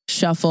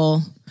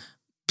 shuffle,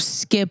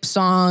 skip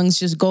songs,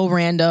 just go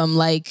random,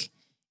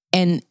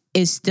 and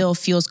it still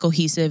feels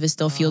cohesive. It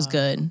still feels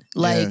good.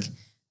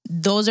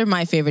 Those are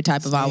my favorite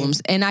type of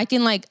albums. And I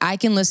can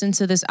listen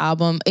to this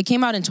album. It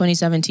came out in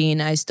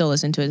 2017. I still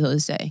listen to it till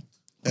this day.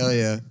 Hell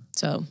yeah.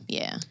 So,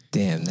 yeah.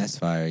 Damn, that's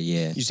fire,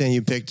 yeah. You saying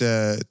you picked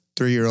a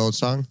 3-year-old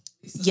song?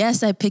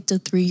 Yes, I picked a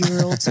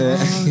 3-year-old song.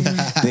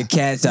 The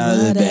cat's out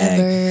of the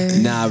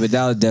bag. Nah, but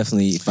that was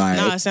definitely fire.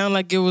 Nah, it sounded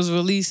like it was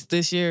released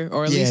this year,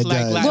 or at least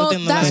well,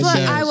 within the that's last what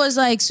year. I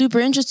was super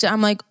interested.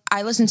 I'm like,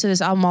 I listen to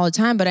this album all the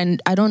time, but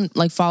I don't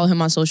follow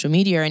him on social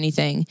media or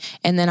anything.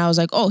 And then I was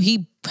like, oh,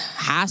 he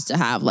has to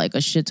have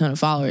a shit ton of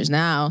followers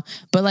now.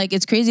 But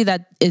it's crazy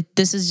that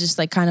this is just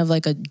kind of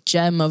a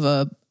gem of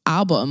a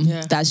album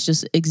that's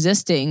just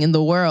existing in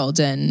the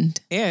world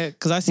and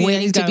because I see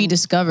waiting to be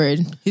discovered.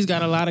 He's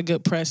got a lot of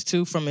good press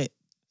too from it.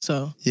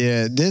 So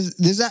this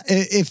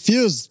it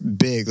feels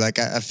big.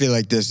 I feel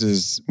like this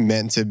is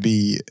meant to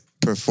be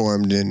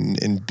performed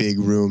in big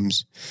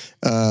rooms,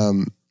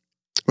 right?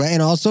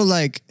 And also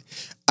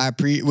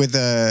with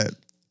a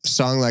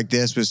song like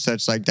this with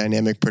such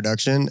dynamic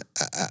production,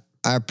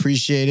 I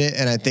appreciate it,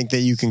 and I think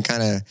that you can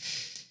kind of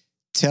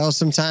tell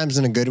sometimes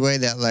in a good way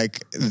that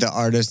the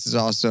artist is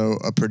also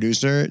a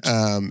producer,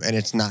 and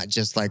it's not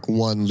just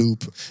one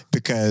loop,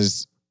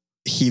 because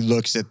he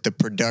looks at the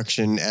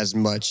production as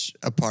much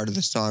a part of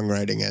the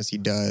songwriting as he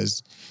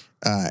does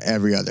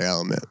every other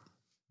element.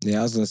 Yeah,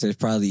 I was gonna say it's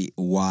probably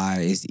why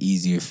it's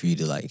easier for you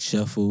to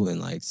shuffle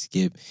and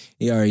skip.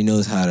 He already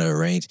knows how to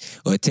arrange,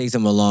 or it takes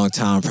him a long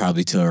time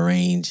probably to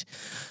arrange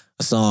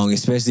a song,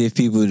 especially if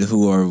people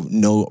who are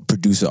no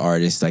producer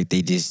artists,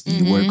 they just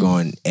work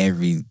on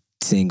every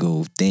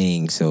single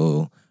thing.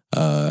 So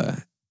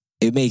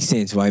it makes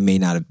sense why it may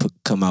not have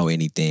come out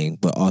anything,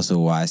 but also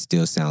why it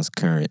still sounds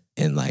current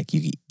and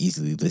you can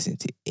easily listen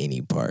to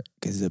any part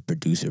because the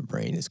producer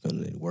brain is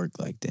going to work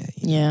like that.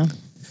 Yeah.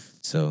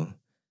 So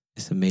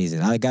it's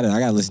amazing. I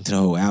gotta listen to the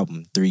whole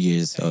album. 3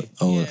 years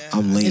old.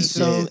 I'm late.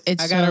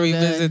 I gotta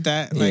revisit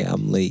that.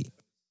 I'm late.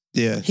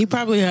 Yeah. He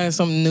probably has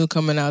something new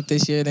coming out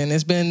this year. Then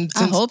it's been I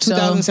since hope so.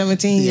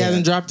 2017. He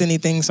hasn't dropped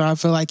anything, so I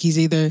feel like he's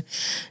either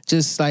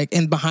just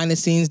in behind the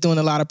scenes doing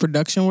a lot of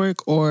production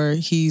work, or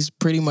he's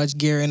pretty much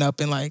gearing up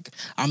and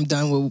I'm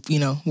done with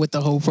with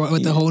the whole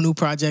the whole new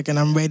project, and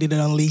I'm ready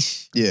to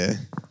unleash. Yeah.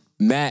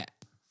 Matt.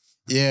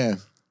 Yeah.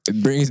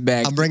 It brings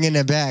back. I'm bringing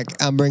it back.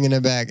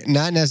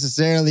 Not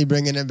necessarily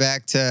bringing it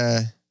back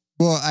to.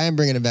 Well, I am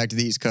bringing it back to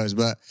the East Coast,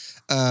 but.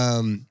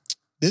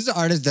 This is an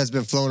artist that's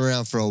been floating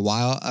around for a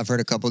while. I've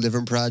heard a couple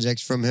different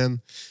projects from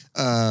him,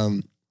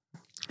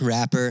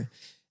 rapper,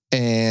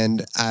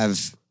 and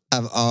I've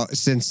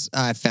since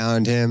I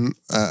found him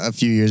a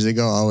few years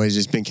ago, always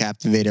just been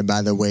captivated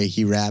by the way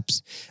he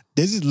raps.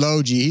 This is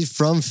Logi. He's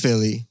from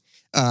Philly.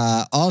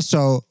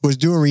 Also, was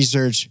doing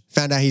research,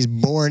 found out he's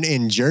born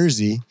in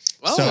Jersey.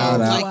 Oh, so,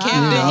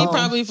 Camden. He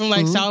probably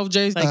from South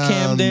Jersey,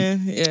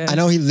 Camden. Yeah, I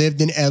know he lived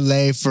in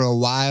LA for a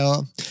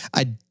while.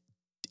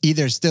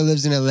 Either still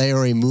lives in LA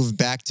or he moved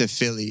back to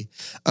Philly.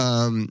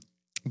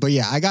 But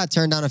yeah, I got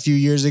turned on a few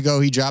years ago.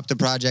 He dropped a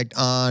project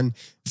on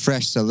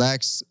Fresh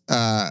Selects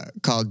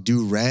called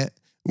Do Rent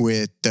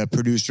with the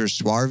producer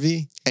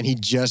Swarvy. And he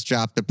just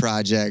dropped the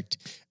project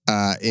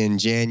in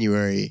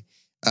January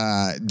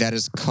that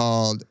is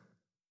called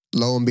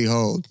Lo and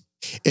Behold.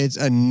 It's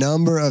a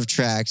number of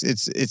tracks.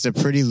 It's a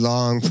pretty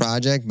long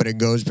project, but it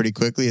goes pretty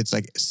quickly. It's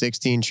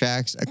 16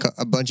 tracks,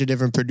 a bunch of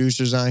different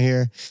producers on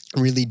here.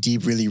 Really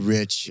deep, really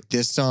rich.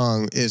 This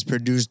song is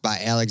produced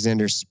by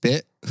Alexander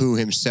Spit, who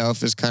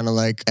himself is kind of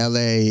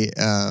LA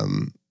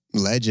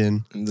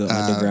legend. The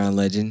underground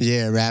legend.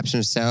 Yeah, raps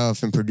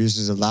himself and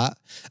produces a lot.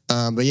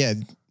 But yeah,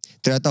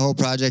 throughout the whole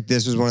project,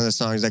 this was one of the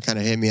songs that kind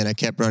of hit me, and I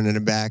kept running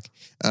it back,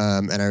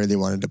 and I really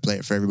wanted to play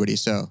it for everybody.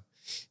 So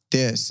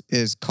this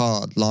is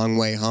called Long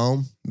Way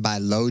Home by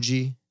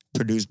Logi,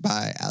 produced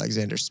by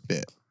Alexander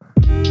Spit.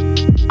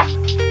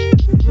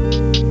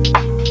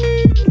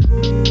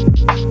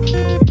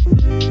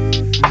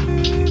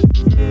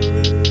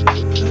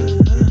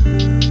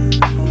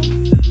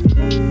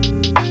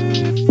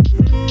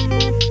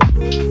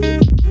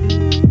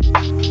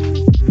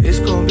 It's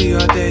gonna be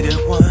our day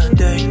that one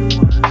day.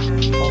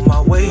 On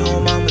my way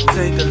home, I'ma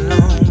take the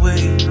long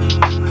way.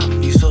 I'll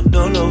be so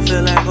dolo,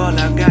 feel like all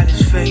I got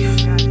is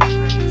faith.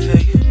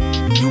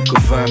 You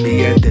can find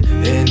me at the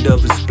end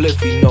of a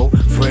spliffy, no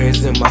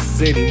friends in my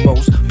city.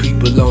 Most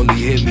people only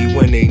hit me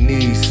when they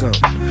need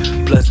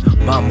something. Plus,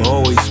 mama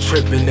always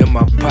tripping and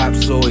my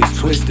pops always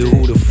twisted.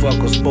 Who the fuck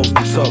I'm supposed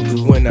to talk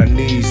to when I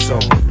need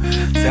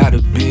someone? Tired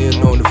of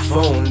being on the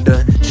phone,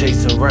 done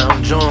chasing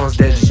around Jones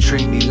that just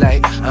treat me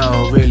like I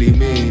don't really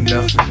mean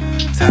nothing.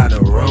 Tired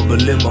of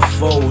rumbling my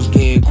foes,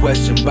 getting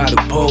questioned by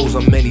the polls.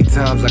 How many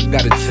times I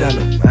gotta tell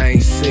them I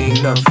ain't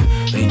seen nothing,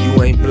 and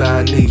you ain't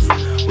blind either.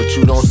 But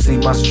you don't see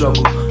my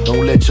struggle,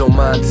 don't let your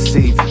mind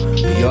deceive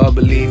you. We all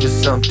believe in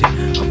something,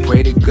 I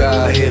pray to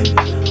God hear me.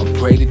 I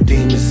pray the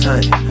demons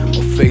hunting,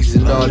 I'm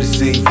facing all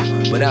this evil,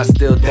 but I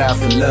still die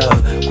for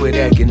love. Quit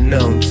acting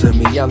numb to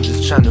me, I'm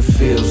just trying to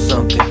feel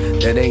something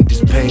that ain't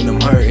this pain I'm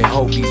hurting.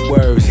 Hope these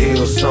words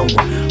heal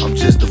someone. I'm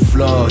just a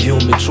flawed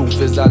human, truth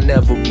is I'll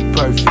never be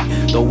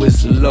perfect. Though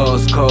it's a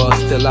lost cause,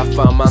 still I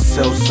find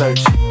myself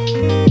searching.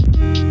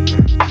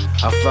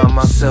 I find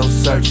myself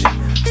searching.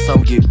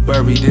 Some get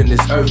buried in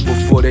this earth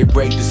before they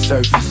break the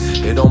surface.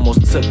 It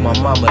almost took my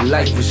mama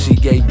life when she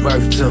gave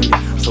birth to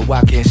me. So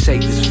I can't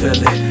shake this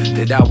feeling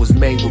that I was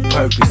made with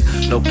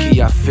purpose. Low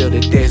key I feel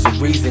that there's a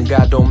reason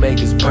God don't make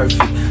us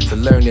perfect. To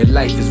learn that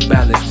life is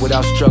balanced,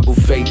 without struggle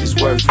faith is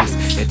worthless.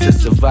 And to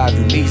survive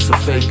you need some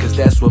faith, cause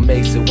that's what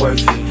makes it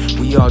worth it.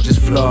 We all just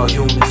flawed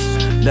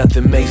humans,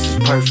 nothing makes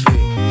us perfect.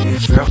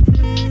 Yeah,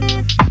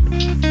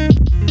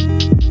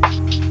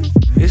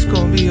 it's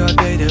gonna be our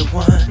day that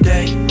one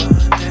day.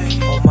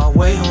 On my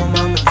way home,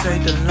 I'ma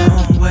take the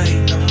long way.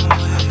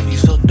 You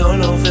so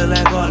dolo, feel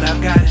like all I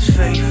got is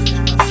faith.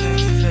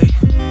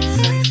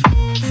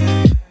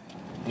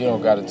 You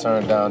don't gotta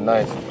turn down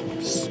nice.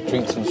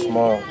 Street too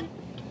small.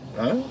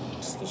 Huh?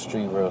 The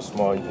street real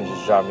small. You can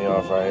just drop me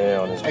off right here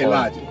on this corner. Hey,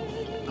 Logic.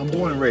 I'm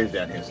born and raised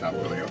down here in South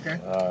Philly, okay?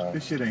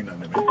 This shit ain't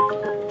nothing to me.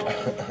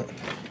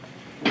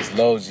 It's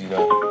Logie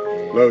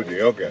though.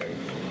 Logie, okay.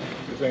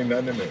 This ain't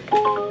nothing to me.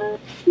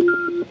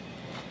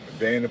 A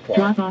day in the park.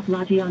 Drop off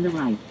Logie on the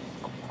right.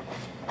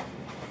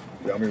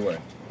 Tell me when.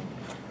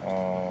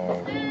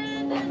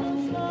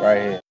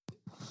 Right here.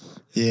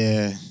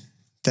 Yeah,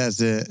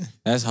 that's it.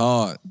 That's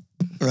hard.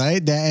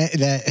 Right? That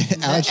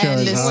outro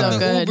end is is hard. so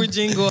good. Uber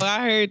jingle,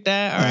 I heard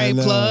that. All I right,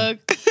 know. plug.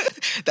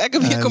 That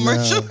could be a I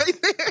commercial know.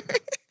 right there.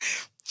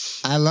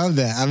 I love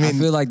that. I I mean,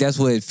 feel like that's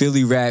what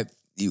Philly rap,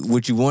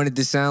 what you wanted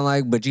to sound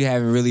like, but you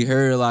haven't really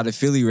heard a lot of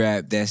Philly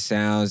rap that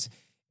sounds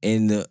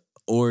in the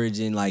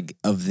origin like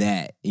of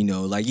that. You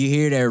know, like you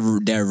hear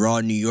that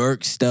raw New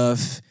York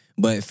stuff,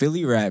 but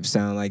Philly rap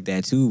sound like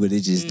that too. But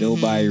it just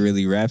nobody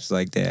really raps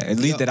like that. At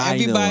least that I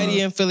know. Everybody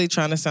of. in Philly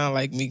trying to sound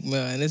like Meek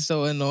Mill, and it's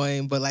so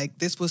annoying. But like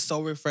this was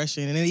so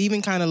refreshing, and it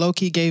even kind of low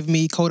key gave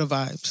me Coda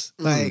vibes,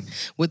 like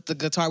with the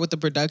guitar, with the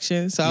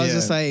production. So I was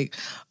just like,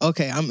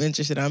 okay, I'm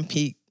interested. I'm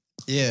peaked.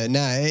 yeah,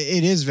 nah,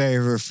 it is very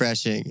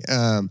refreshing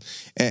to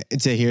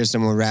hear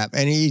someone rap.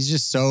 And he's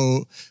just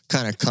so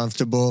kind of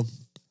comfortable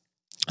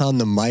on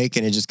the mic,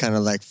 and it just kind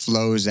of like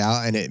flows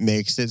out, and it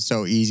makes it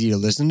so easy to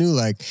listen to.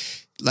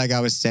 Like I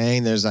was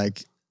saying, there's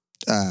like,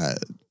 I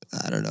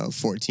don't know,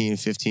 14,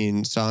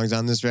 15 songs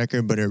on this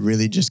record, but it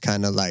really just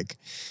kind of like,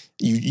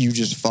 you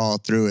just fall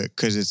through it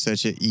because it's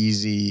such an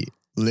easy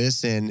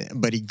listen,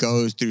 but he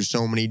goes through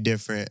so many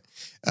different,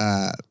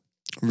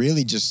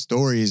 really just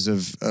stories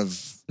of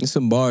There's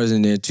some bars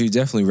in there too.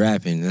 Definitely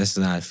rapping. Let's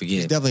not forget.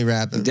 he's definitely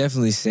rapping. He's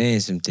definitely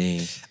saying some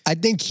things. I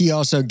think he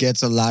also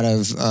gets a lot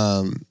of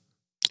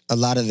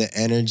the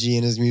energy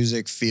in his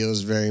music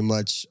feels very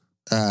much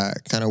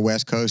kind of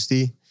West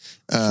Coasty.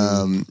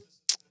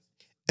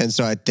 And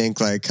so I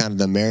think like kind of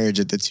the marriage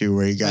of the two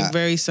where he got Like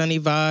very sunny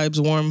vibes,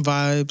 warm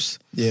vibes.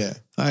 yeah.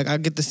 Like I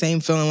get the same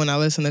feeling when I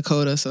listen to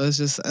Coda. So it's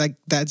just like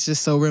that's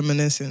just so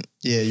reminiscent.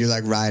 Yeah, you're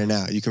like riding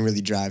out. You can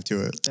really drive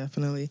to it.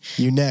 Definitely.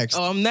 You next.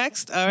 Oh, I'm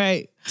next. All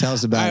right. Tell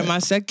us about All right,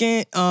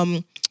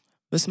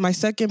 it. my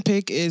second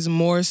pick is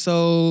more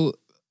so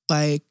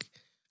like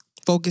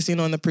focusing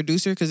on the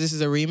producer because this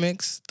is a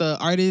remix. The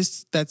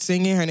artist that's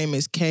singing, her name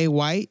is Kay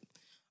White.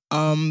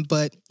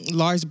 But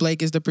Lars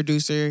Blake is the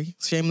producer.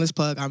 Shameless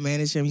plug. I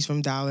manage him. He's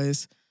from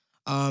Dallas.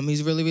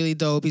 He's really, really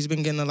dope. He's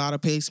been getting a lot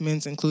of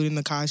placements, including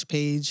the Kosh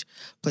Page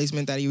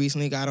placement that he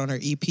recently got on her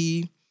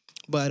EP.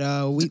 But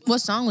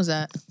What song was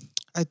that?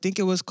 I think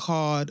it was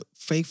called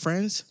Fake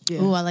Friends.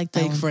 Yeah. Ooh, I like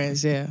that Fake one.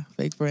 Friends, yeah.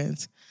 Fake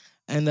Friends.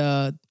 And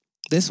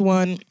this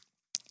one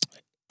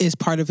is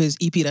part of his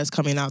EP that's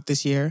coming out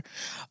this year.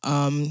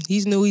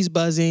 He's new, he's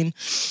buzzing.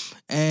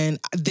 And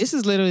this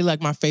is literally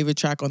like my favorite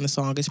track on the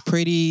song. It's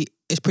pretty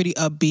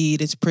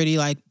upbeat. It's pretty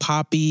like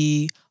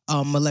poppy,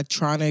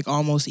 electronic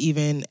almost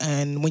even.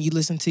 And when you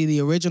listen to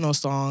the original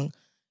song,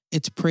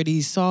 it's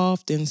pretty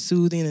soft and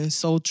soothing and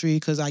sultry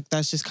because like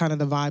that's just kind of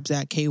the vibes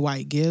that Kay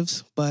White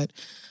gives. But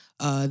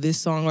this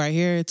song right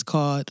here, it's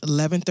called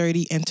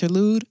 11:30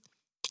 Interlude,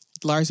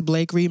 Lars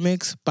Blake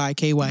remix by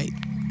Kay White.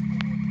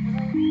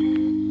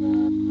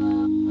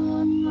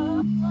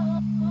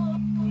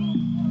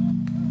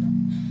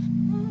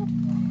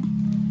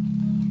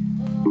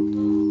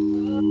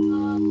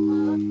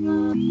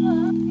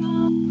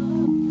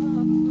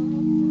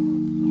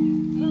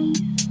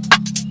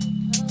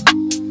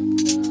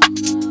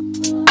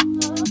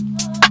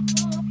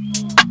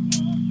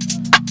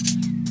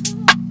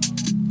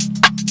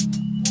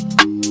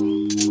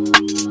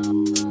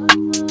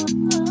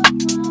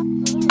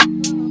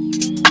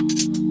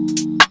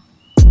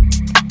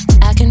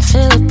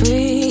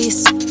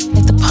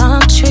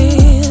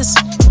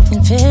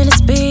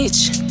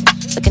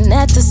 looking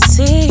at the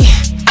sea.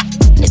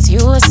 And it's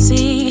you I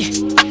see,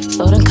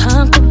 floating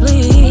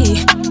comfortably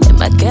in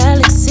my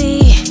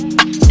galaxy.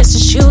 It's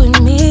just you and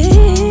me.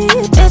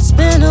 It's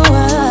been a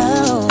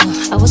while,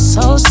 I was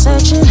soul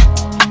searching,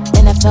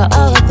 and after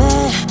all of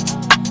that,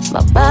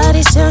 my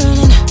body's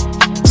yearning,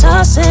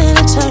 tossing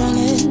and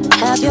turning.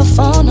 Have your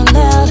phone on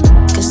loud,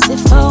 cause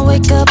if I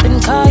wake up and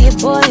call you,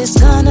 boy, it's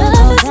gonna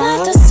go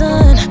down. Like the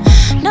sun,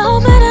 no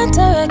matter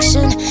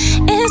direction,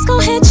 it's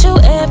gonna hit you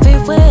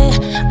everywhere.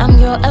 I'm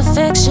your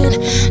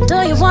affection.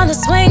 Do you wanna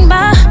swing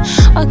by,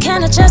 or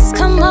can I just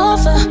come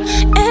over?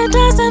 It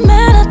doesn't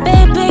matter,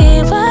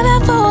 baby,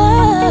 whatever.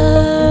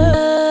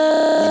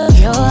 When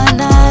you're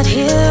not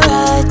here,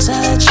 I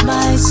touch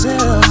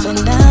myself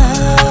and no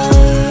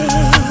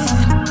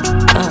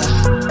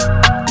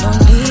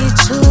need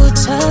to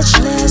touch,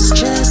 let's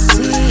just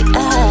see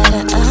eye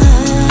to eye.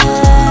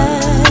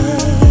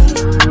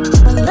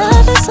 My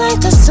love is like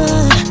the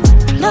sun,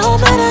 no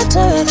matter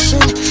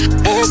direction,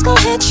 it's gon'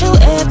 hit you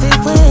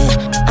everywhere.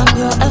 I'm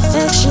your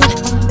affection.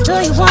 Do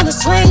you wanna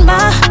swing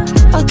by,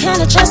 or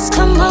can I just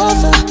come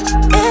over?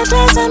 It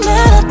doesn't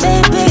matter,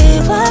 baby,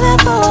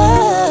 whatever.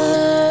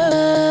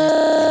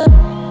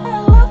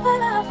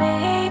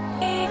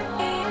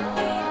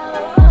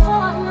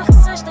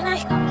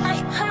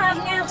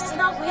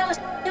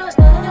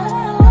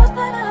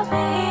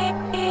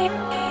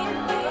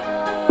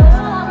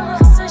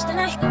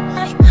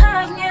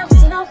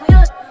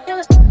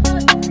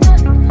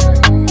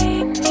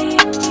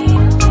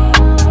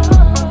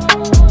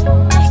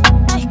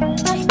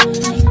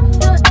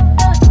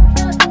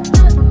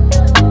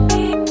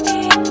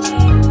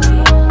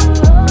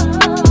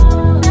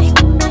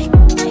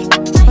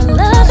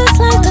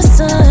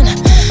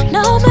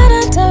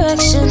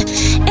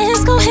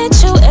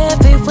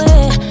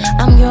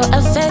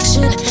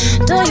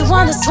 Do you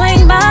wanna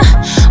swing by,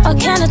 or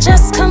can I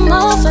just come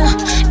over?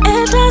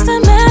 It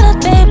doesn't matter,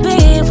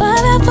 baby,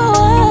 whatever.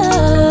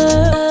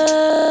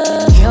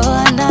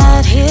 You're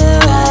not here,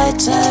 I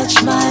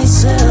touch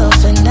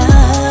myself and no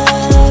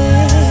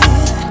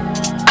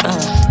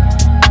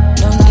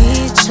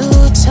need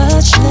to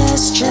touch,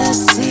 let's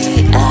just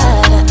see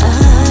eye to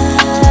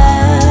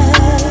eye.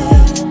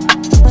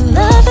 My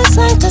love is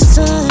like the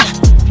sun,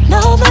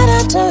 no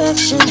matter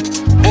direction,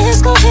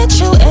 it's gon' hit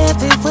you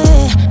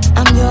everywhere.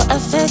 I'm your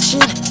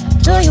affection.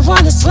 Do you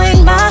wanna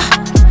swing by,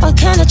 or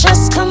can I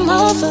just come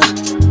over?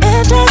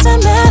 It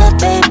doesn't matter,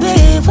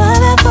 baby,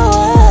 whatever.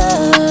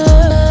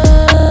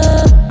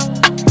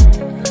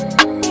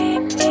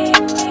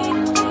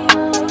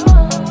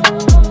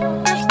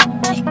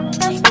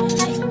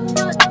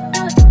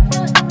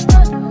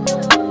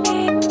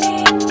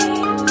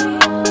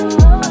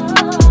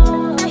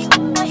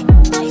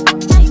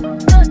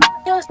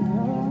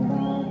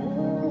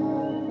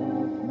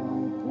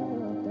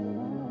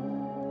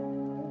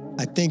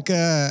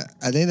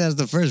 I think that's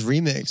the first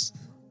remix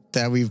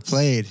that we've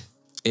played.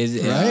 Is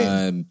it,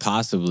 right?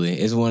 Possibly.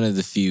 It's one of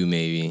the few,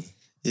 maybe.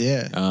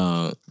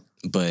 Yeah.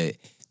 But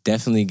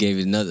definitely gave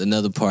it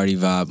another party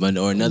vibe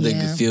or another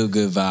feel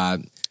good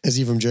vibe. Is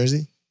he from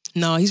Jersey?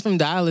 No, he's from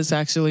Dallas,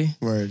 actually.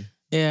 Word.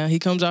 Yeah, he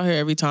comes out here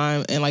every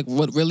time, and like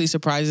what really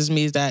surprises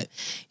me is that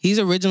he's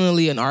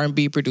originally an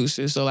R&B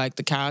producer, so like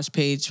the Couch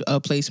Page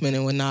placement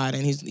and whatnot,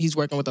 and he's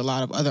working with a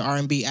lot of other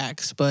R&B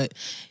acts. But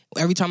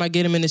every time I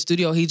get him in the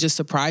studio, he just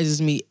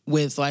surprises me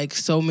with like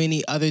so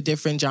many other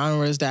different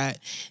genres that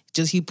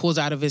just he pulls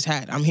out of his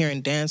hat. I'm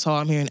hearing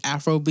dancehall, I'm hearing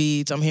Afro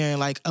beats, I'm hearing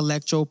like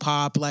electro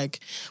pop.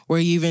 Like we're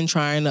even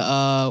trying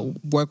to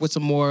work with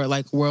some more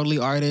like worldly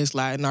artists,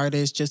 Latin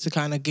artists, just to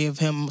kind of give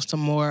him some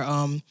more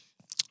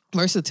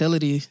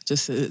versatility,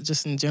 just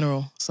in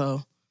general.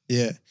 So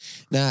yeah,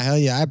 nah, hell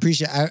yeah, I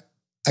appreciate. I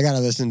gotta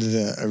listen to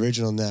the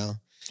original now.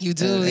 You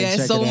do, yeah.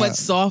 It's so much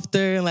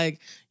softer, and like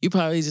you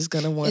probably just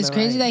gonna want. It's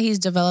crazy that he's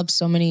developed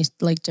so many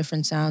like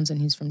different sounds,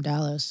 and he's from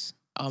Dallas.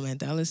 Oh man,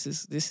 Dallas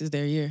this is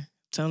their year. I'm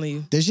telling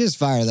you, this shit's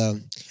fire though.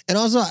 And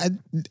also, I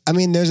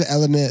mean, there's an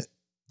element.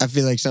 I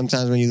feel like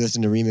sometimes when you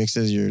listen to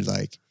remixes, you're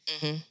like,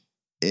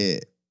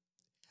 it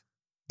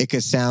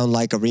could sound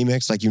like a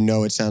remix, like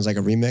it sounds like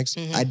a remix.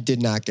 Mm-hmm. I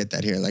did not get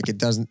that here. Like it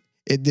doesn't.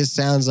 This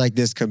sounds like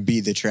this could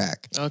be the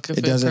track.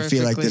 It doesn't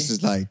feel like this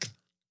is like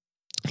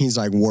he's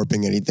like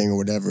warping anything or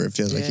whatever. It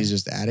feels like he's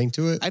just adding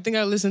to it. I think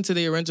I listened to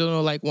the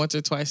original like once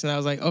or twice, and I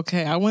was like,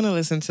 okay, I want to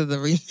listen to the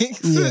remix.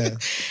 Yeah,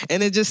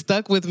 and it just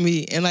stuck with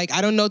me. And like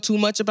I don't know too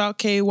much about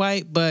Kay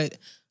White, but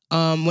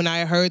when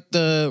I heard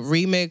the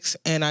remix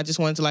and I just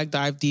wanted to like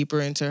dive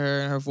deeper into her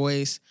and her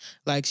voice,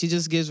 like she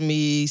just gives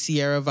me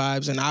Sierra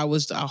vibes. And I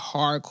was a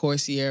hardcore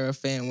Sierra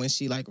fan when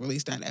she like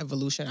released that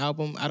Evolution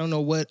album. I don't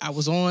know what I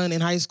was on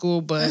in high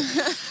school, but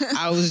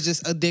I was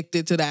just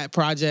addicted to that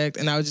project,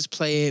 and I would just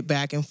play it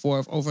back and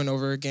forth over and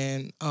over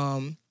again.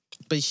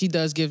 But she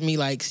does give me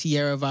like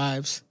Sierra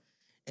vibes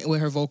with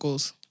her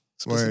vocals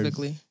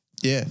specifically. Word.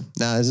 Yeah,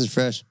 nah, this is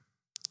fresh.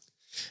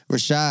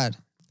 Rashad.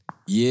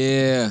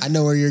 Yeah. I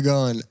know where you're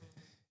going.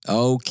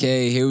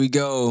 Okay, here we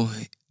go.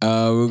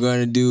 We're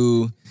going to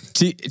do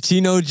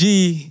Chino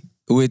G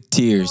with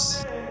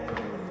Tears.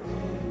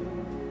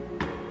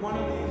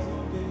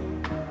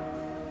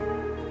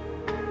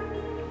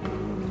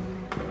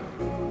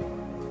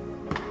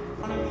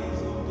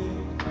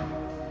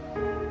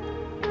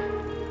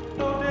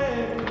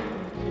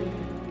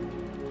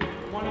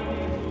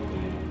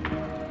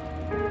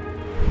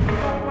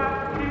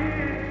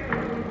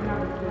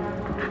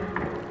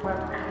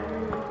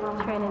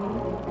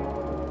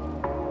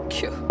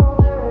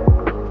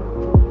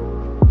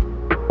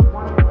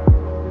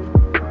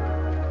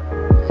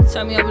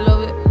 turn me up a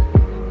little bit.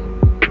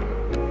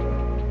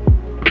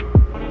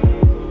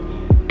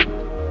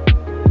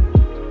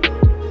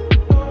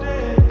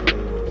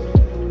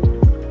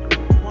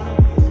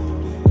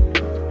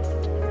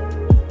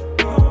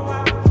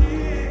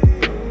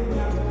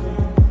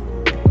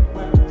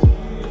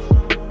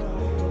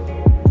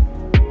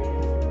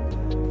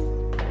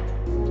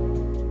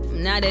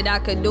 Now that I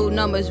could do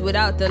numbers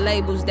without the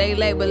labels, they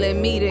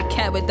labeling me the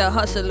cat with the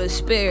hustler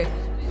spirit.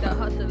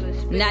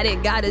 Now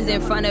that God is in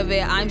front of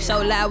it, I'm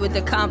so loud with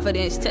the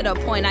confidence to the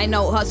point I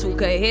know hustle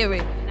could hear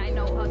it.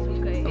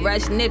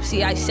 Rest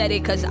Nipsey, I said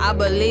it cause I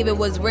believe it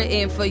was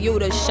written for you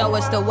to show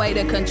us the way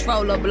to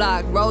control a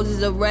block.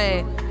 Roses are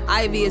red,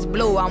 ivy is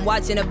blue. I'm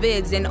watching the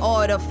vids and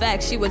all the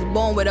facts. She was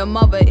born with a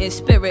mother in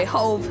spirit.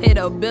 Hove hit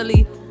a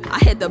Billy, I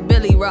hit the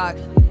Billy Rock.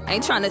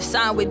 Ain't trying to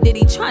sign with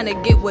Diddy, trying to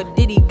get what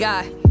Diddy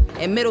got.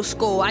 In middle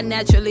school, I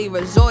naturally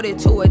resorted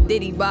to a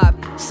Diddy bop.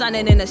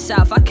 Sunning in the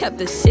South, I kept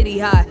the city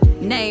high.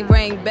 Name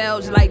rang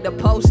bells like the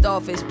post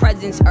office.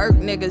 Presence irk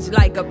niggas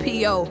like a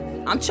P.O.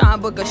 I'm trying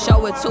to book a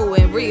show or two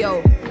in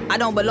Rio. I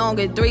don't belong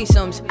in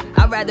threesomes.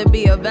 I'd rather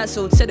be a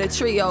vessel to the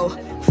trio.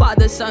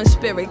 Father, son,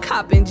 spirit,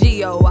 cop, and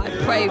Geo. I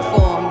prayed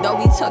for him. Though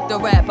he took the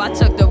rap, I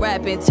took the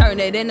rap and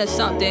turned it into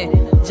something.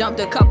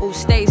 Jumped a couple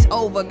states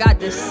over, got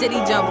the city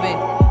jumping.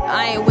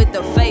 I ain't with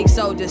the fake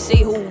soldiers,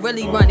 see who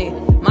really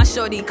running. My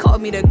shorty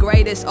called me the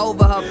greatest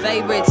over her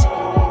favorites.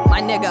 My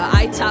nigga,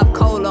 I top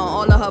cold on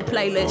all of her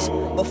playlists.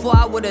 Before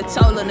I would've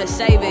told her to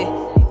save it.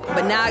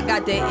 But now I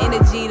got the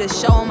energy to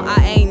show them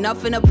I ain't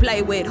nothing to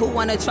play with. Who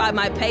wanna try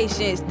my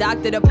patience?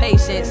 Doctor the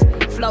patience.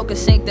 Flow can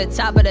sink the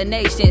top of the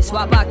nation.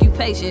 Swap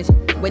occupations.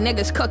 With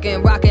niggas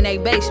cooking, rocking a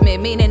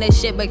basement. Meaning this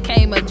shit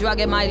became a drug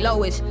at my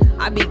lowest.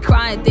 I be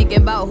crying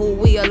thinking about who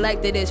we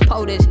elected as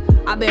POTUS.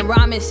 I been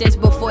rhyming since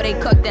before they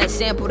cooked that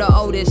sample to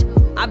Otis.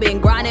 I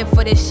been grinding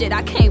for this shit,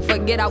 I can't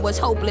forget I was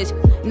hopeless.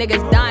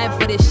 Niggas dying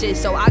for this shit,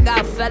 so I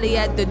got Felly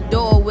at the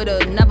door with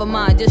a never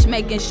mind. Just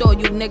making sure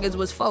you niggas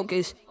was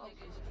focused.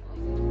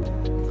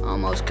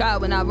 Almost cried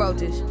when I wrote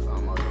this.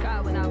 Almost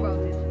cried when I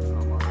wrote this.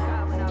 Almost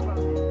cried when I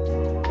wrote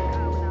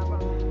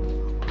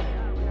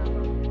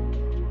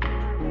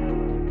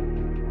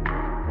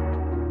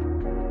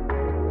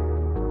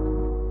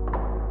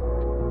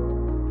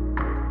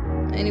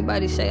this.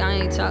 Anybody say I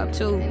ain't top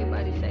two?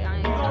 Anybody say I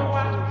ain't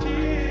top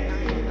two?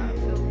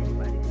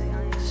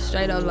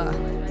 Straight up lie.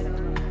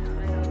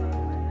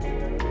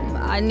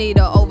 I need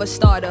a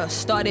overstarter,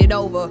 start it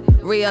over,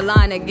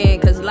 realign again,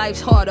 cause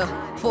life's harder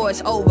before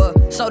it's over.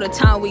 So the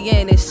time we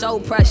in is so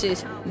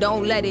precious,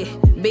 don't let it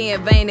be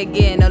in vain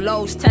again. The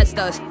lows test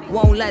us,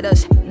 won't let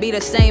us be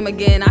the same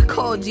again. I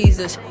called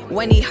Jesus,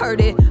 when he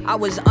heard it, I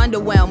was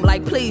underwhelmed.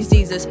 Like please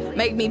Jesus,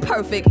 make me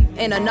perfect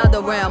in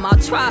another realm. I'll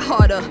try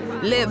harder,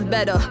 live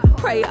better,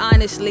 pray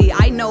honestly.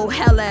 I know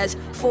hell has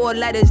 4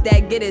 letters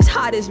that get as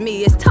hot as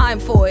me. It's time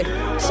for it,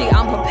 see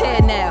I'm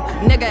prepared now.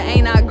 Nigga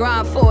ain't I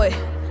grind for it.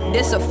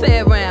 This a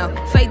fair round.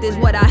 Faith is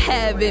what I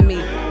have in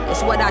me.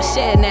 It's what I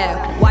share now.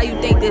 Why you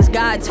think this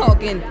God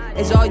talking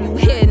is all you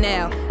hear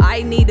now?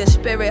 I need the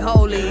spirit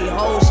holy.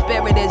 Whole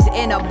spirit is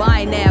in a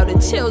bind now. The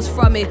chills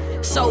from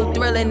it so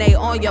thrilling, they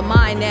on your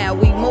mind now.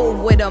 We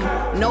move with them.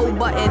 No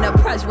button to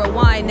press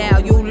rewind now.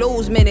 You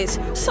lose minutes.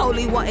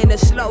 Solely wanting to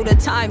slow the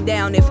time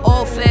down. If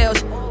all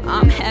fails,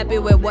 I'm happy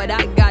with what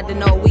I got to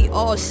know. We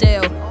all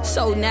sail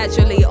so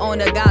naturally on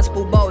the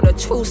gospel boat. A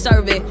true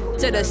servant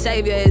to the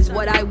Savior is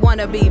what I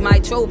wanna be. My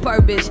true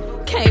purpose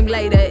came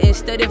later and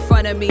stood in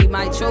front of me.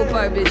 My true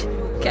purpose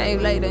came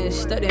later and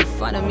stood in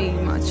front of me.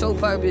 My true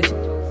purpose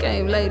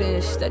came later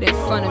and stood in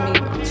front of me.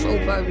 My true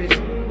purpose.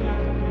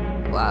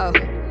 Wow.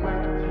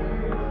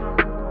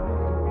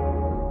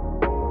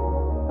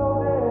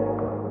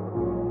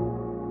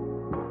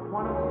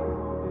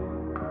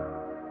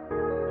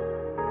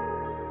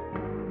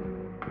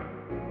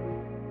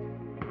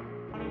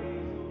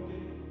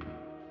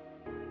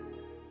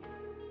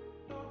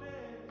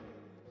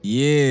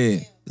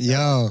 Yeah.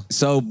 Yo.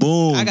 So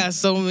boom. I got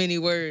so many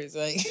words.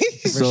 Like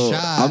So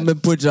I'm gonna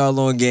put y'all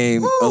on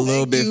game a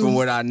little bit from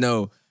what I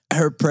know.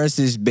 Her press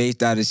is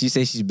based out of, she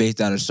says she's based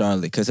out of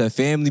Charlotte because her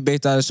family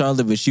based out of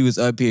Charlotte, but she was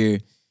up here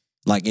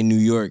like in New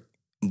York.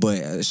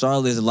 But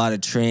Charlotte is a lot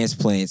of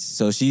transplants.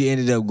 So she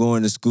ended up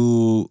going to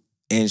school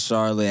in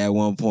Charlotte at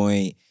one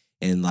point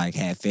and like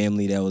had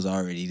family that was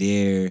already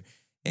there.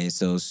 And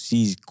so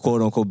she's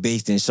quote unquote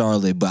based in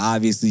Charlotte, but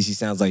obviously she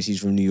sounds like she's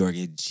from New York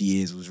and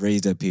she was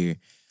raised up here.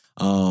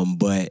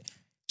 But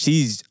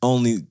she's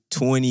only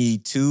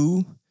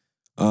 22.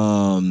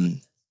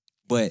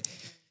 But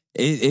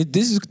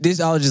this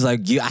I was just like,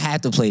 I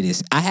had to play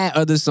this. I had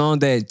other songs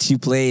that she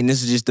played, and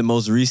this was just the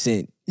most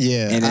recent.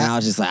 Yeah. And then I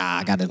was just like,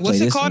 I gotta play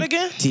this. What's it called one.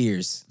 again?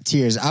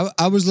 Tears.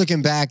 I was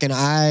looking back and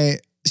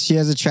she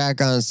has a track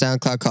on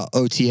SoundCloud called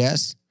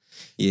OTS.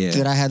 Yeah.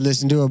 That I had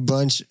listened to a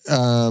bunch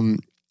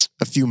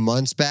a few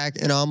months back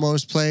and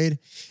almost played.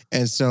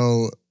 And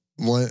so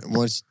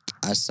once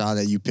I saw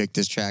that you picked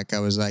this track, I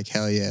was like,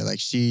 hell yeah. Like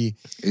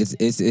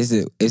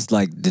it's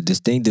like the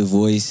distinctive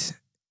voice.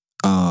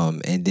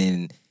 And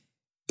then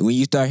when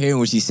you start hearing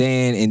what she's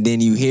saying, and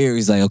then you hear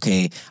it's like,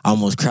 okay, I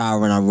almost cried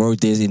when I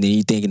wrote this, and then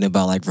you thinking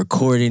about like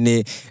recording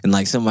it, and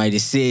like somebody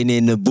just sitting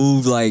in the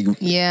booth, like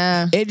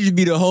it just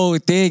be the whole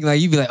thing. Like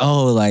you'd be like,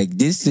 oh, like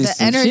this is the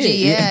some energy. shit.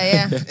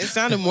 Yeah. It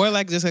sounded more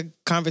like just a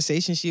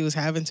conversation she was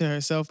having to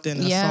herself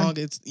than a song.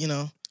 It's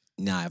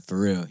Nah, for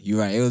real. You're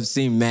right. It would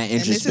seem mad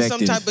introspective. And this is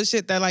some type of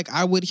shit that like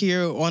I would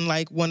hear on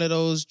like one of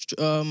those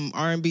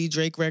R&B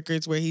Drake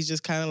records where he's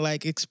just kind of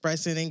like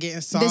expressing and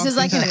getting soft. This is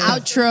like an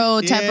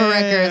outro type of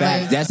record.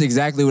 Like, that's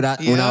exactly what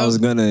I was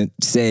gonna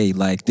say.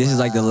 Like this is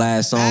like the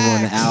last song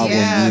on the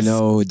album, you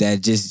know,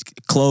 that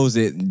just close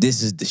it.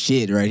 This is the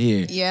shit right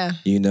here. Yeah.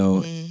 You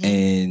know,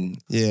 and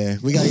yeah,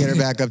 we gotta get her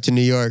back up to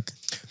New York.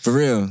 For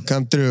real.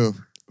 Come through.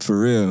 For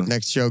real.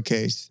 Next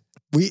showcase.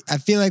 I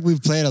feel like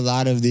we've played a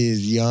lot of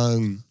these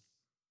young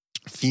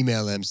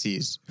female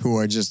MCs who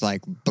are just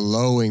like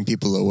blowing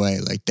people away.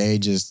 Like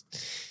there's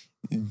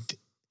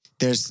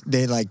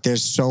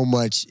so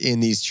much in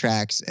these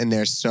tracks, and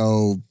they're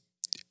so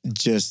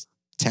just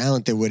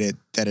talented with it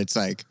that it's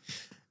like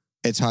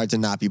it's hard to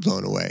not be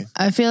blown away.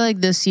 I feel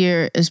like this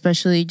year,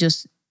 especially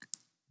just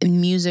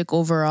in music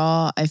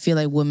overall, I feel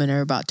like women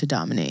are about to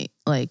dominate.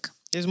 Like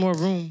there's more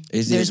room.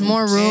 There's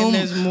more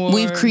room.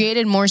 We've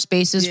created more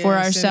spaces for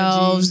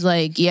ourselves.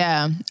 Synergy.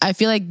 Like, I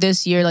feel like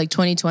this year, like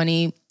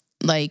 2020,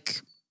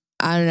 like,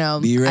 I don't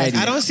know. Be ready.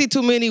 I don't see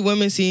too many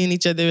women seeing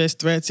each other as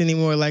threats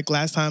anymore. Like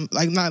last time,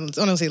 like not,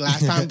 I don't say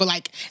last time, but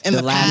like in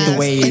the past.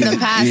 Wave. In the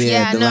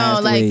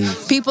past, like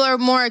wave. people are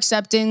more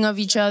accepting of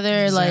each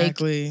other.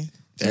 Exactly. Like,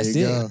 that's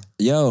it.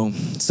 Yo,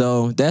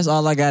 so that's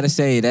all I gotta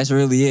say. That's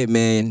really it,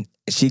 man.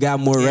 She got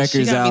more records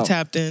she got out. Me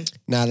tapped in.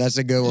 Nah, that's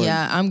a good one.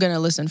 Yeah, I'm gonna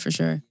listen for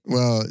sure.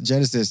 Well,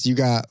 Genesis, you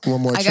got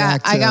one more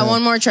track. I got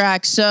one more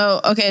track.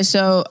 So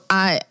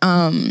I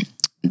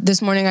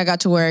this morning I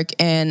got to work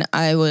and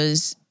I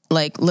was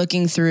like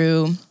looking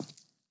through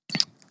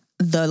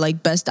the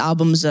like best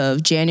albums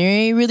of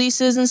January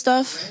releases and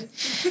stuff.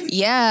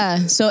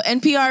 Yeah. So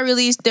NPR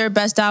released their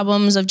best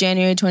albums of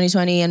January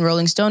 2020 and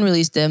Rolling Stone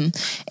released them.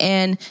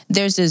 And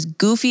there's this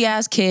goofy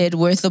ass kid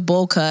with a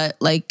bowl cut,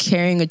 like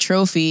carrying a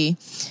trophy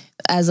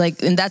as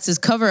like, and that's his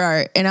cover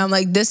art. And I'm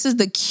like, this is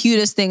the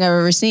cutest thing I've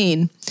ever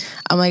seen.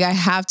 I'm like, I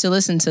have to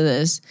listen to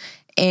this.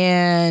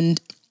 And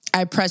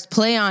I pressed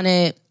play on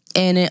it,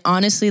 and it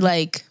honestly,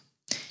 like,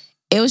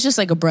 it was just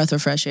like a breath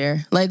of fresh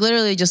air. Like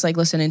literally just like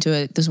listening to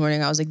it this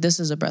morning, I was like, this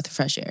is a breath of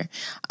fresh air.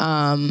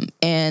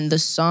 And the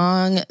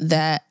song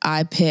that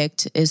I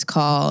picked is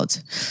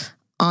called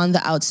On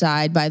the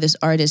Outside by this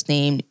artist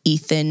named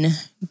Ethan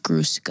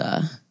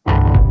Gruska.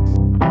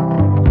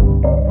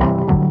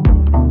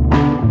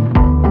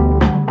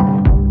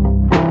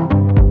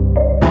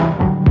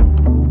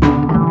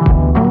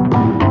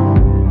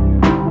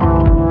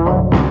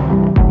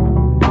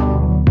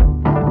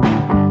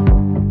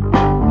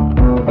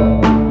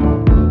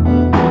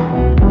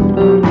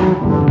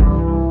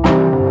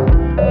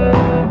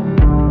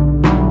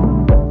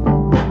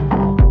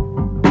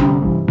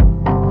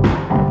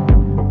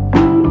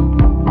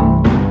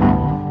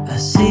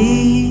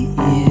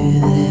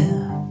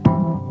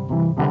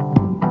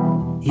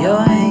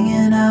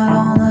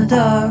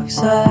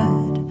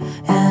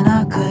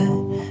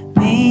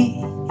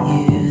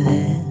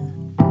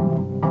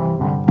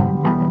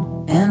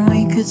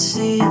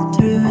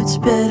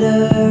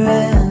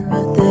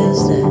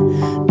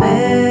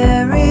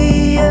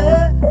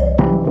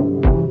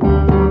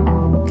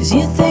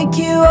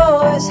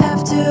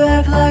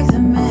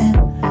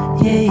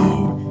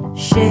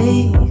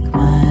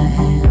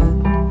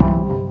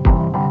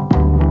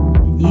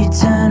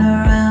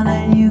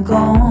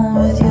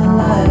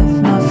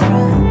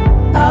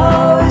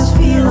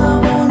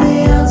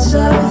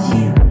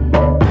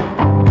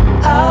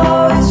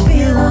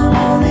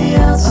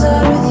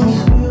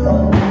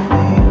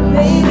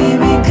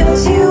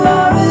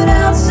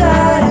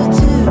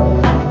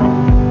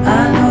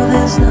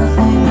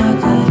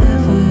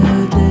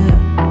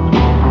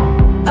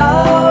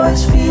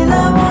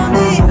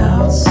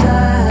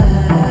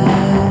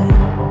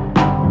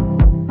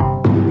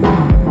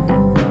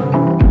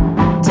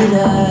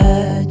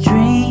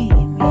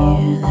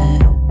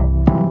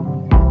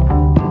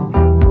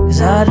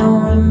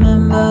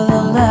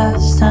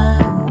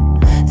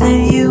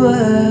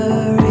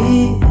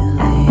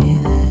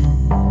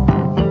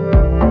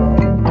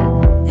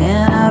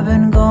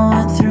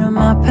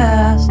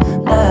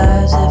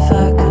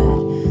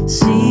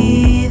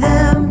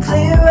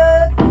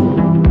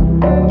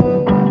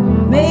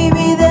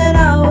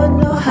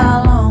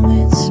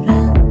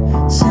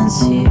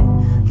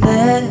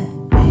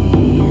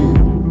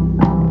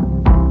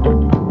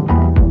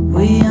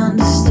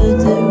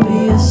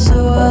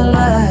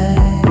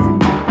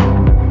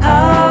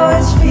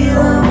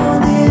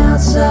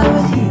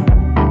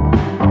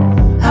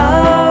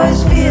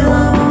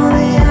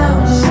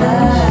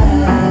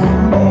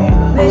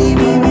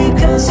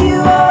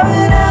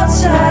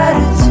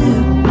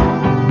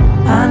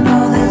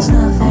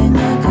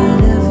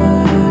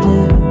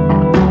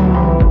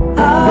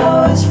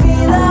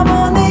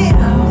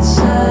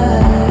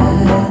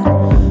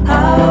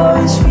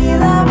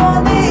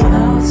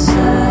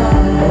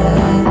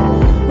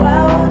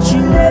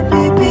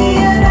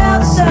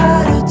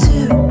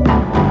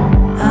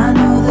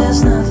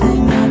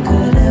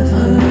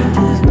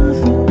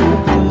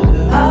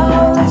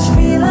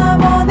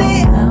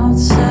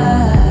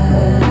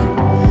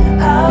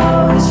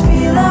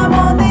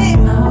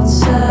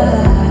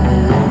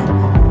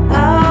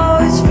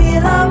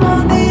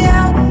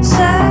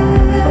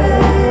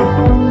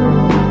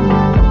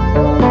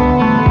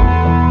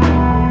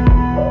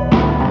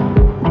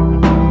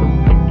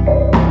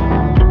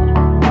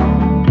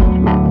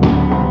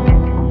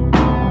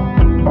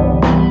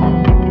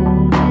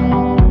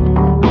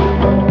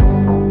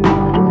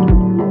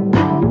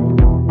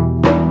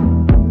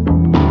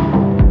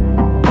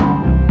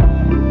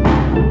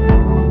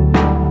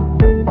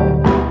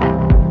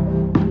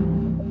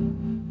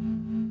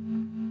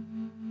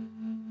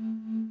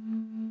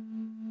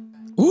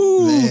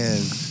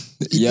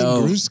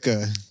 Yo.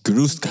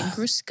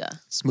 Gruska.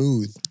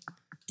 Smooth.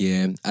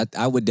 Yeah,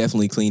 I would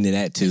definitely clean to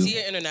that too. Is he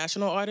an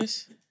international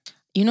artist?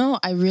 You know,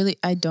 I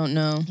don't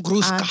know.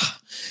 Gruska.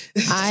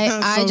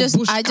 I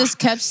just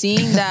kept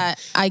seeing that.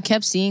 I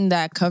kept seeing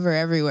that cover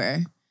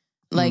everywhere.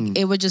 Like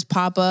it would just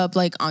pop up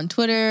like on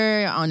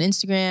Twitter, on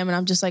Instagram, and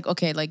I'm just like,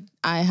 okay, like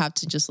I have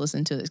to just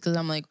listen to this because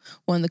I'm like,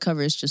 one, the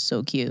cover is just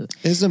so cute.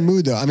 It's a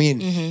mood though. I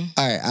mean,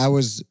 all right,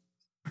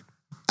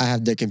 I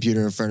have the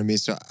computer in front of me,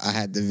 so I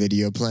had the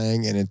video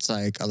playing, and it's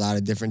like a lot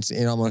of different.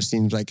 It almost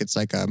seems like it's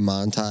like a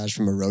montage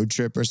from a road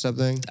trip or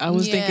something. I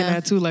was thinking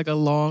that too, like a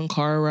long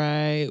car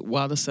ride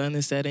while the sun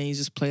is setting. You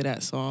just play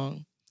that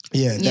song.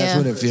 Yeah, that's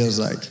what it feels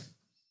like.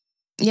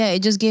 Yeah,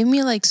 it just gave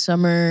me like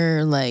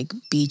summer, like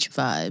beach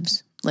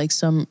vibes, like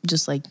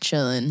just like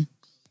chilling.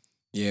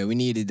 Yeah, we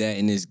needed that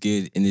in this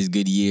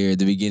good year,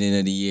 the beginning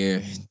of the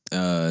year.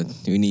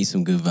 We need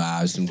some good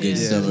vibes, some good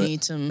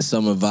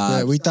summer vibes.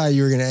 Yeah, we thought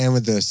you were gonna end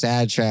with the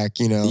sad track,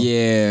 you know.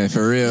 Yeah,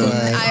 for real.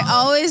 I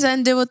always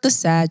ended with the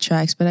sad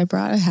tracks, but I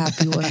brought a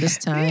happy one this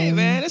time. Hey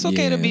man, it's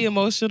okay to be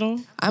emotional.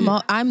 I'm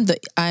the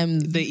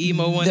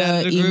emo one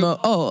out of the group.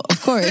 Oh,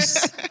 of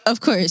course, of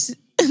course.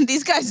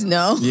 These guys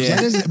know. Yeah.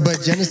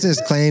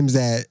 Genesis claims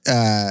that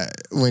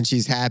when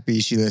she's happy,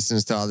 she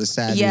listens to all the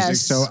sad music.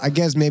 So I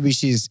guess maybe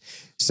she's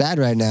sad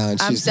right now,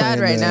 and I'm she's sad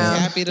right now.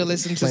 Happy to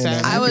listen to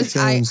sad.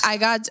 I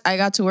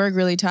got to work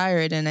really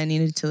tired, and I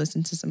needed to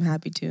listen to some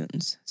happy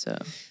tunes. So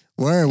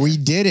we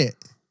did it.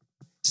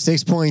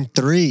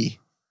 6.3.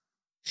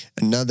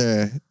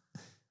 Another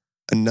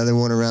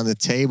one around the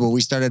table. We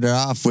started it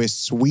off with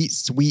Sweet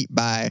Sweet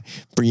by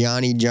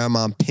Brianni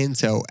Jarmon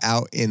Pinto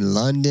out in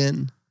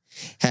London.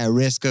 Had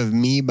Risk of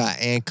Me by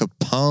Ann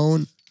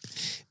Capone.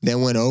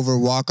 Then went over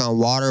Walk on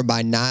Water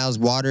by Niles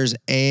Waters.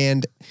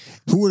 And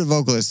who were the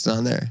vocalists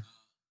on there?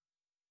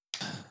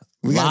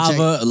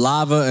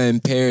 Lava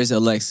and Paris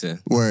Alexa.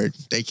 Word.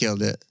 They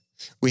killed it.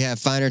 We have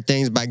Finer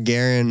Things by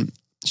Garen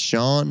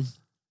Sean.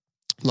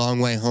 Long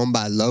Way Home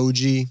by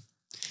Logi.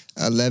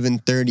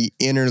 11:30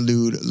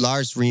 Interlude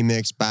Lars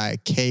remix by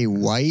K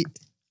White.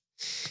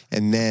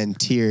 And then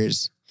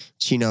Tears,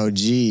 Chino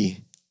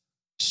G,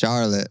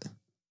 Charlotte.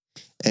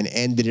 And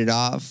ended it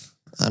off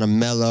on a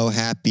mellow,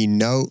 happy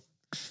note.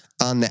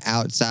 On the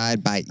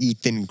Outside by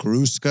Ethan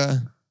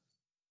Gruska.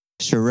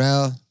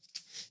 Sharell,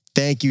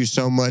 thank you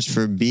so much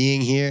for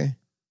being here.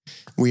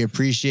 We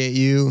appreciate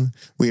you.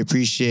 We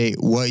appreciate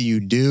what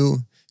you do.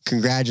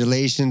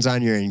 Congratulations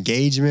on your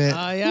engagement.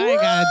 Oh, yeah, I ain't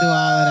got to do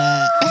all of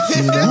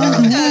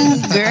that.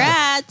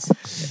 Congrats.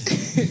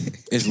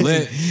 It's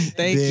lit.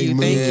 Thank you. You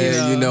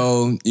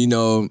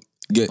know, on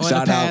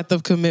shout the path out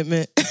of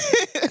commitment.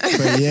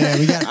 But yeah,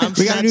 we got to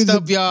do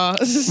y'all.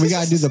 We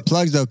got to do the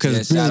plugs though,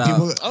 because really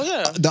people,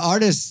 the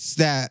artists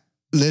that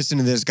listen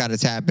to this got to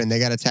tap in. They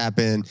got to tap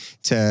in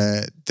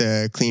to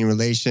the clean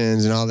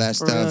relations and all that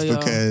stuff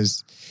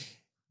because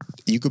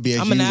you could be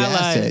a huge an ally,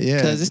 asset. Yeah,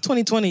 because it's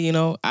 2020. You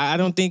know, I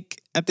don't think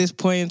at this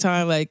point in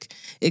time, like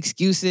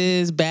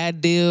excuses,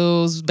 bad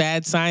deals,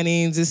 bad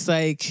signings. It's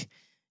like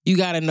you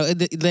got to know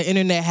the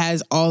internet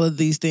has all of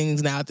these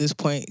things now at this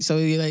point. So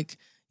you're like,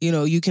 you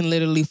know, you can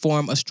literally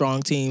form a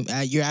strong team.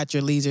 You're at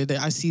your leisure.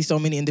 I see so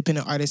many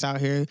independent artists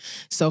out here,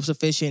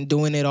 self-sufficient,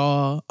 doing it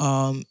all,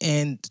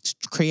 and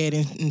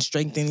creating and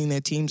strengthening their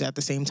teams at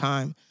the same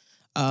time.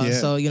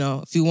 So, you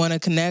know, if you want to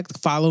connect,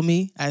 follow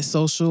me at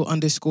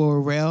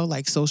social_Rell,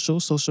 like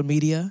social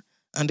media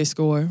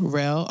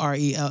 _Rell,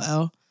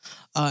 RELL.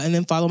 And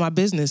then follow my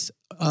business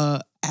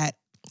at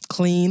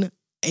Clean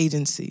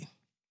Agency.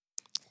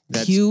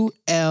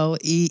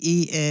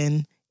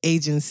 QLEEN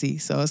Agency.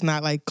 So it's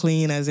not like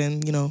clean as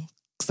in, you know,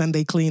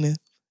 Sunday cleaning.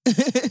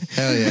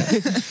 Hell yeah.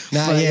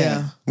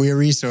 Yeah. We're a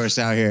resource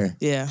out here.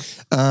 Yeah.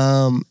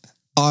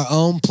 Our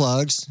own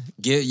plugs.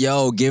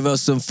 Give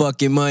us some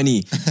fucking money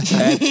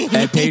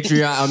at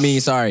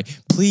Patreon.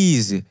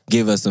 Please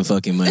give us some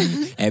fucking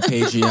money at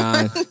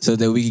Patreon so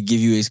that we can give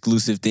you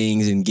exclusive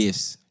things and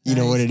gifts. You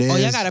know what it is? Oh,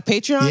 y'all got a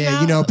Patreon now?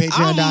 Yeah, you know,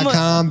 patreon.com /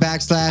 I'm a big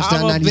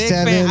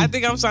 .97. fan. I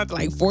think I'm starting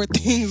like 4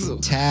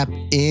 things. Tap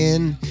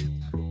in.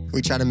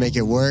 We try to make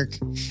it work.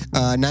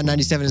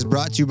 997 is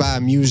brought to you by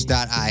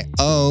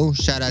Amuse.io.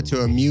 Shout out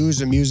to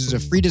Amuse. Amuse is a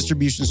free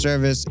distribution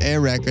service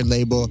and record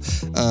label.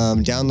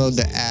 Download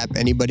the app.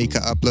 Anybody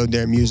can upload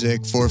their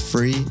music for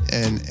free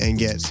and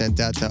get sent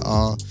out to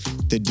all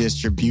the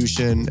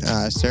distribution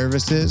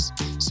services.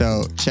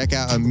 So check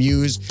out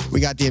Amuse.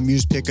 We got the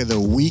Amuse pick of the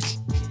week.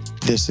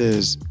 This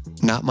is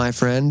Not My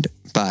Friend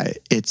by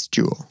It's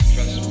Jewel.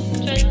 Trust you,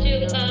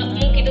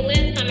 Mookie, the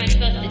last time I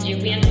trusted you,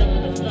 we ended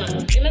up with a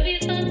son. Remember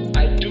your son?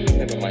 I do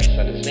remember my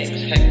son. His name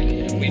is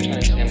Henry. And we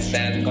trying to say I'm a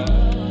bad guy.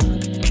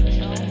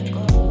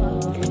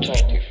 Let me talk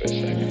to you for a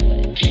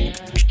second. Here.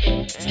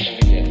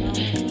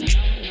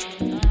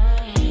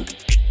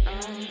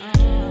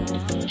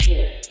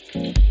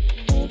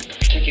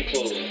 Take your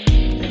clothes off.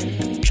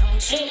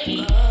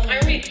 Mookie, I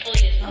already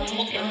told you so. I'm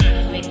walking around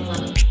to make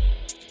love.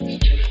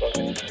 It's too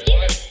fucking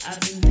what? I've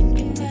been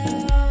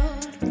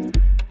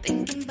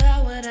thinking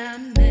about what I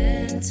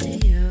meant to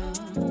you.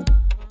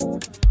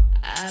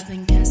 I've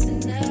been casting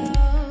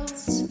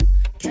notes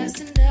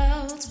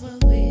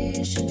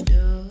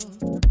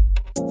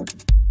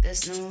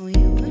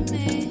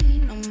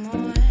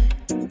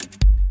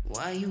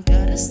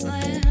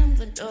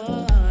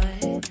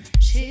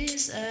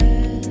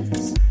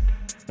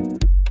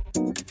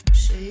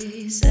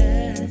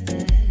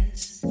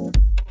pieces.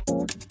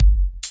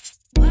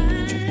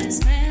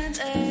 Wise men,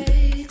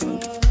 they grow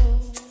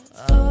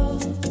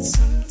old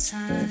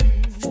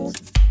sometimes.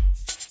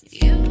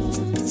 You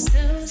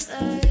still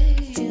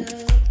stay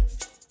up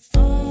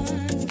on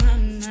my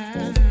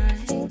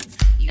mind.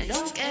 You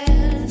don't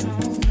get no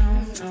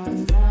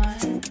more.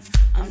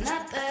 I'm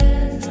not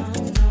there, no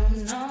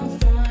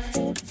more.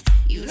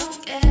 You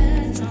don't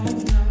get no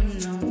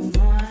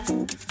more.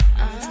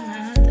 I'm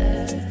not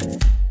there.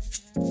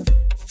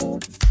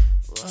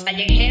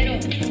 Callejero,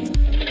 se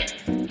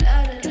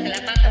la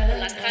pasa por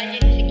la calle,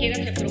 ni siquiera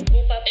se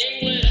preocupa por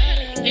English, I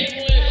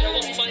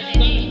want my son to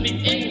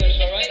speak English,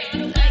 alright?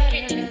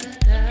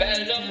 Bad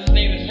enough, his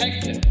name is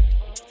Hector.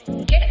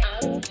 Get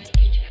out.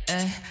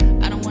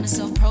 I don't wanna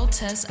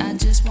self-protest, I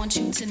just want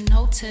you to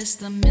notice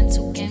the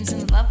mental games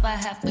and love I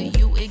have for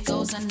you, it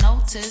goes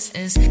unnoticed.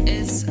 It's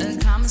a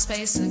common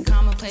space, a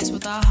common place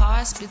with our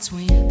hearts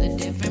between the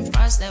different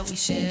parts that we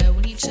share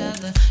with each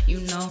other.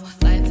 You know,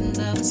 life and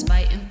love is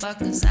fighting for,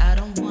 cause I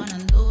don't wanna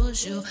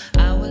lose you.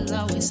 I will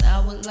always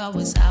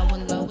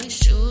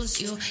choose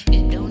you.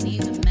 It don't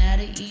even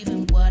matter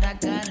even what I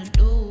gotta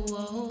do.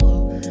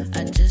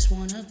 I just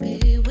wanna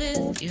be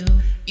with you.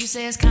 You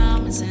say it's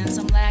common sense,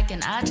 I'm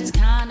lacking. I just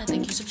kinda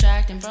think you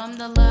subtracting from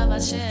the love I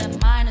share.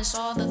 Minus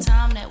all the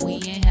time that we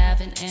ain't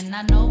having. And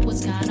I know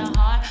it's kinda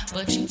hard,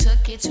 but you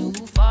took it too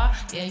far.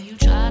 Yeah, you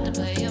tried to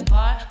play a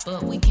part,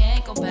 but we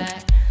can't go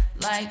back.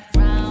 Like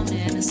round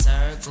in a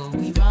circle,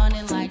 we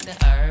running like the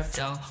earth,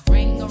 though.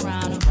 Ring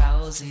around the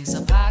rosies,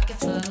 a pocket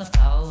full of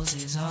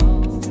posies,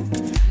 oh.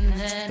 And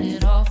then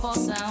it all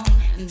falls down,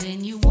 and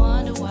then you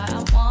wonder why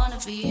I wanna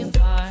be a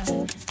part.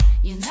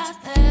 You're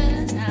not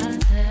there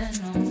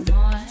no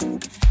more.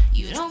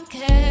 You don't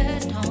care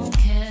no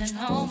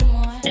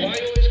more. Why you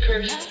always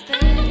curse? I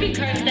don't know if you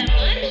curse that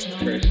much.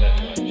 Curse that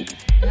much.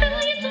 What the hell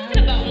are you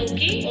talking about,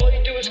 Mookie? All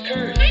you do is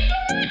curse. I do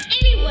not.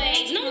 Anyway,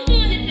 no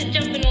bonus is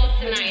jumping off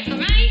tonight,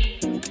 alright?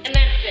 And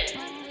that's it.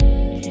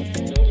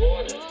 No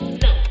water.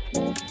 No.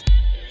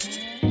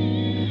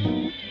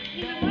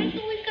 You know, why it's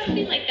always gotta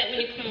be like that when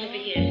you come over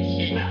here and It's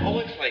shit? not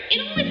always like It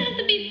always has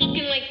to be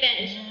fucking like that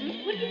and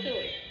shit. What are you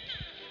doing?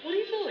 What are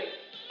you doing?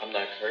 I'm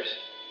not cursed.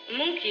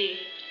 Monkey.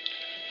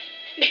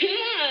 Come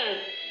on.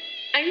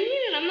 I mean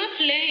it. I'm not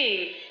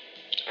playing.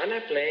 I'm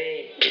not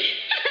playing.